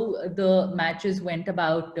how the matches went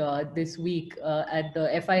about this week at the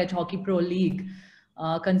FIH Hockey Pro League.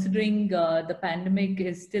 Considering the pandemic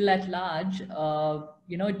is still at large,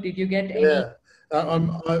 did you get any? Yeah.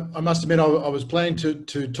 I must admit, I was planning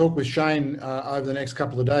to talk with Shane over the next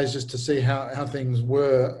couple of days just to see how things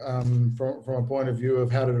were from a point of view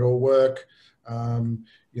of how did it all work.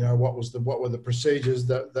 What were the procedures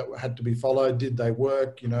that had to be followed? Did they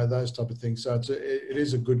work? Those type of things. So it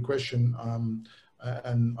is a good question, but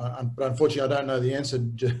unfortunately, I don't know the answer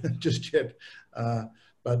just yet.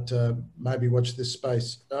 But maybe watch this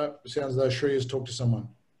space. Sounds as though Shri has talked to someone.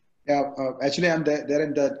 Yeah, actually, I'm there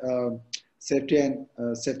in that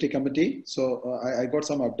safety committee. So I got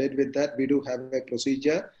some update with that. We do have a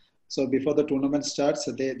procedure. So before the tournament starts,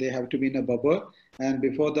 they have to be in a bubble. And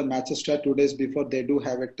before the matches start, 2 days before, they do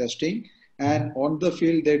have a testing. And on the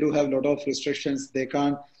field, they do have a lot of restrictions. They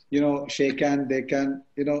can't, shake hand. They can,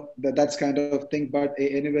 that's kind of thing. But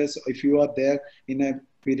anyways, if you are there in a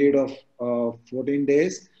period of 14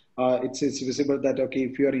 days, it's visible that, okay,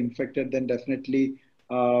 if you are infected, then definitely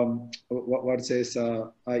you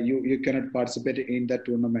cannot participate in that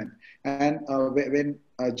tournament. And when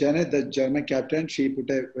Janet, the German captain, she put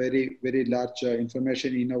a very, very large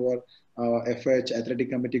information in our FIH Athletic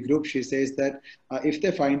Committee group. She says that if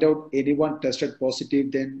they find out anyone tested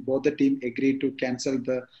positive, then both the team agree to cancel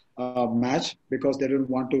the match, because they don't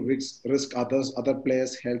want to risk other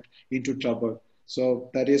players' health into trouble. So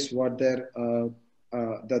that is what their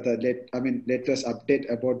latest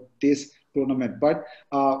update about this tournament. But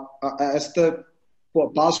as the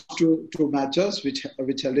past two matches which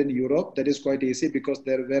held in Europe, that is quite easy, because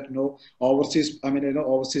there were no overseas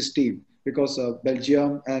team, because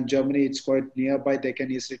Belgium and Germany, it's quite nearby, they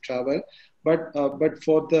can easily travel. But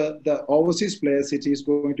for the overseas players, it is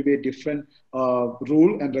going to be a different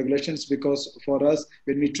rule and regulations, because for us,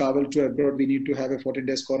 when we travel to abroad, we need to have a 14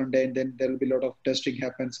 days quarantine, then there will be a lot of testing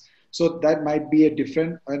happens. So that might be a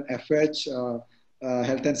different, an FIH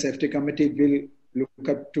Health and Safety Committee will look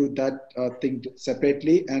up to that thing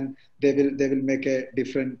separately, and they will make a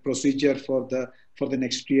different procedure for the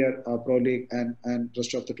next year Pro League and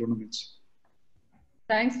rest of the tournaments.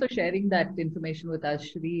 Thanks for sharing that information with us,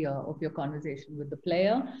 Shri, of your conversation with the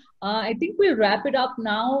player. I think we'll wrap it up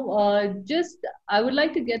now. I would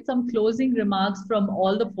like to get some closing remarks from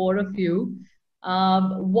all the four of you.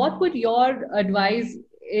 What would your advice,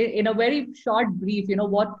 in a very short brief,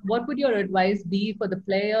 what would your advice be for the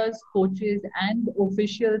players, coaches, and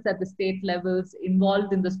officials at the state levels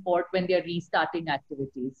involved in the sport when they're restarting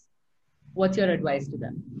activities? What's your advice to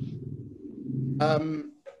them? I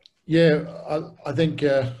think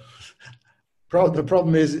the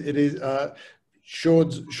problem is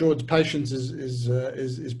Sjoerd's patience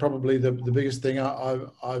is probably the biggest thing. I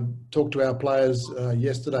talked to our players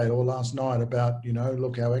yesterday or last night about,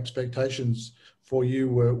 look, our expectations for you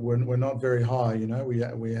were not very high. We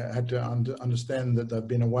had to understand that they've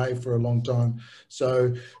been away for a long time.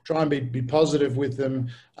 So try and be positive with them.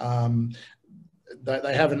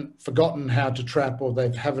 They haven't forgotten how to trap, or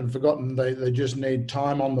they haven't forgotten. They just need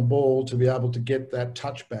time on the ball to be able to get that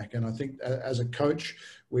touch back. And I think as a coach,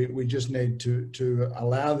 we just need to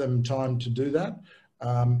allow them time to do that.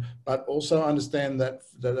 but also understand that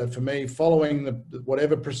for me, following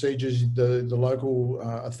whatever procedures the local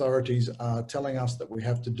authorities are telling us that we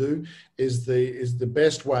have to do is the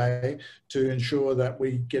best way to ensure that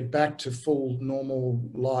we get back to full normal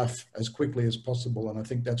life as quickly as possible. And I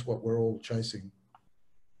think that's what we're all chasing.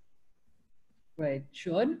 Right,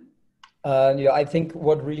 Sean? Yeah, I think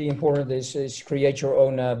what really important is create your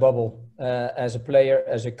own bubble. As a player,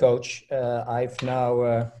 as a coach, I've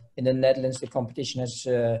now in the Netherlands, the competition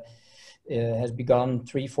has begun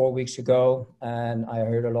 3-4 weeks ago, and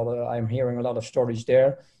I'm hearing a lot of stories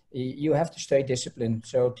there. You have to stay disciplined.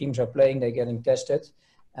 So teams are playing, they're getting tested,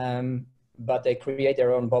 but they create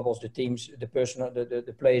their own bubbles. The teams,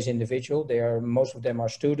 the players individual. Most of them are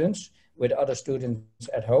students with other students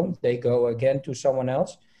at home. They go again to someone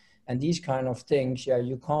else. And these kind of things, yeah,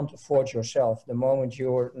 you can't afford yourself. The moment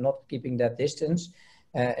you're not keeping that distance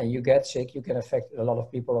and you get sick, you can affect a lot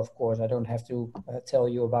of people, of course. I don't have to tell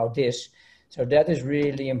you about this. So that is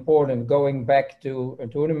really important. Going back to a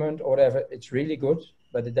tournament or whatever, it's really good,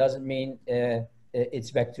 but it doesn't mean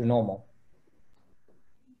it's back to normal.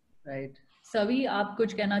 Right. Savi, आप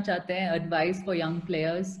कुछ कहना चाहते हैं? Advice for young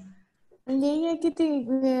players? यही है कि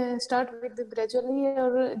start with gradually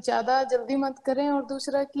और ज़्यादा जल्दी मत करें, और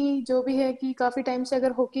दूसरा कि जो भी है कि काफ़ी टाइम से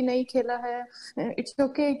अगर हॉकी नहीं खेला है, इट्स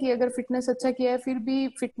ओके कि अगर फिटनेस अच्छा किया है, फिर भी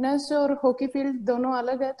फिटनेस और हॉकी फील्ड दोनों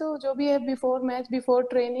अलग है, तो जो भी है बिफोर मैच, बिफोर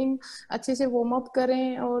ट्रेनिंग अच्छे से वार्म अप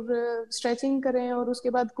करें और स्ट्रेचिंग करें, और उसके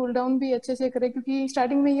बाद कूल डाउन भी अच्छे से करें, क्योंकि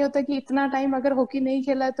स्टार्टिंग में ये होता है कि इतना टाइम अगर हॉकी नहीं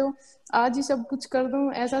खेला है तो आज ही सब कुछ कर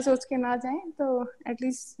दूँ, ऐसा सोच के ना जाएं, तो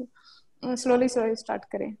एटलीस्ट स्लोली स्टार्ट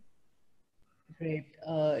करें. Great.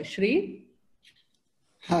 Shri?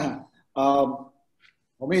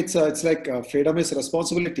 For me, it's like freedom is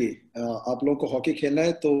responsibility. आप लोगों को हॉकी खेलना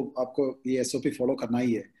है तो आपको ये SOP फॉलो करना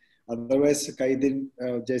ही है. Otherwise, कई दिन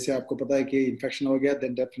जैसे आपको पता है कि इन्फेक्शन हो गया,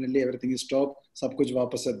 then definitely everything is stopped. सब कुछ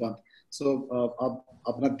वापस से बंद. So आप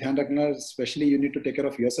अपना ध्यान रखना. Especially, you need to take care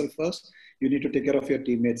of yourself first. You need to take care of your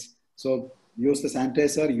teammates. So use the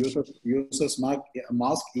sanitizer, use a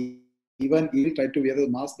mask. Even try to wear the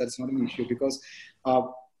mask. That's not an issue because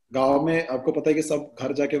गांव में आपको पता है कि सब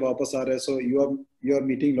घर जाके वापस आ रहे हैं, so you are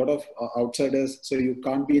meeting a lot of outsiders, so you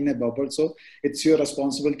can't be in a bubble. So it's your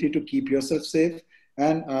responsibility to keep yourself safe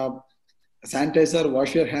and sanitizer,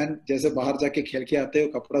 wash your hand. जैसे बाहर जाके खेल के आते हो,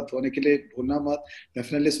 कपड़ा धोने के लिए भूलना मत,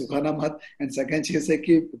 डेफिनेटली सुखाना मत. एंड सेकंड चीज है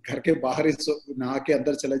कि घर के बाहर ही नहा के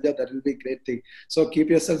अंदर चले जाओ, that will be great thing. So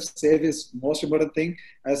keep yourself safe is most important thing.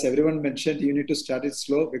 As everyone mentioned, you need to start it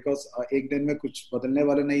slow because एक दिन में कुछ बदलने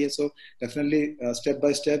वाला नहीं है. So definitely step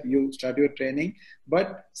by step you start your training, but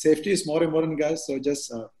safety is more important guys. So just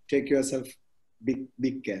take yourself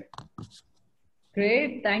big care.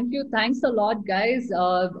 Great. Thank you. Thanks a lot, guys.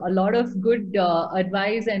 A lot of good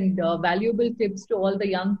advice and valuable tips to all the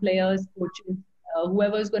young players, coaches,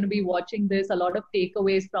 whoever's going to be watching this. A lot of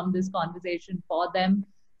takeaways from this conversation for them.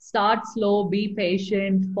 Start slow, be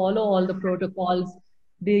patient, follow all the protocols.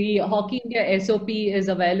 The Hockey India SOP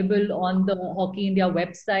is available on the Hockey India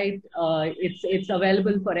website. It's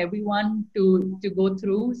available for everyone to go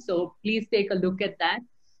through. So please take a look at that.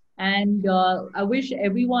 And I wish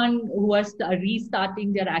everyone who is restarting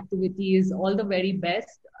their activities all the very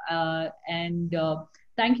best. And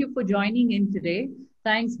thank you for joining in today.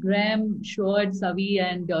 Thanks, Graham, Shord, Savi,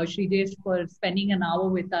 and Shridesh for spending an hour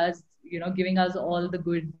with us, giving us all the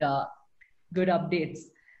good updates.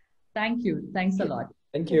 Thank you. Thanks a lot.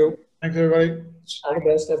 Thank you. Thanks, everybody. All the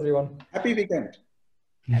best, everyone. Happy weekend.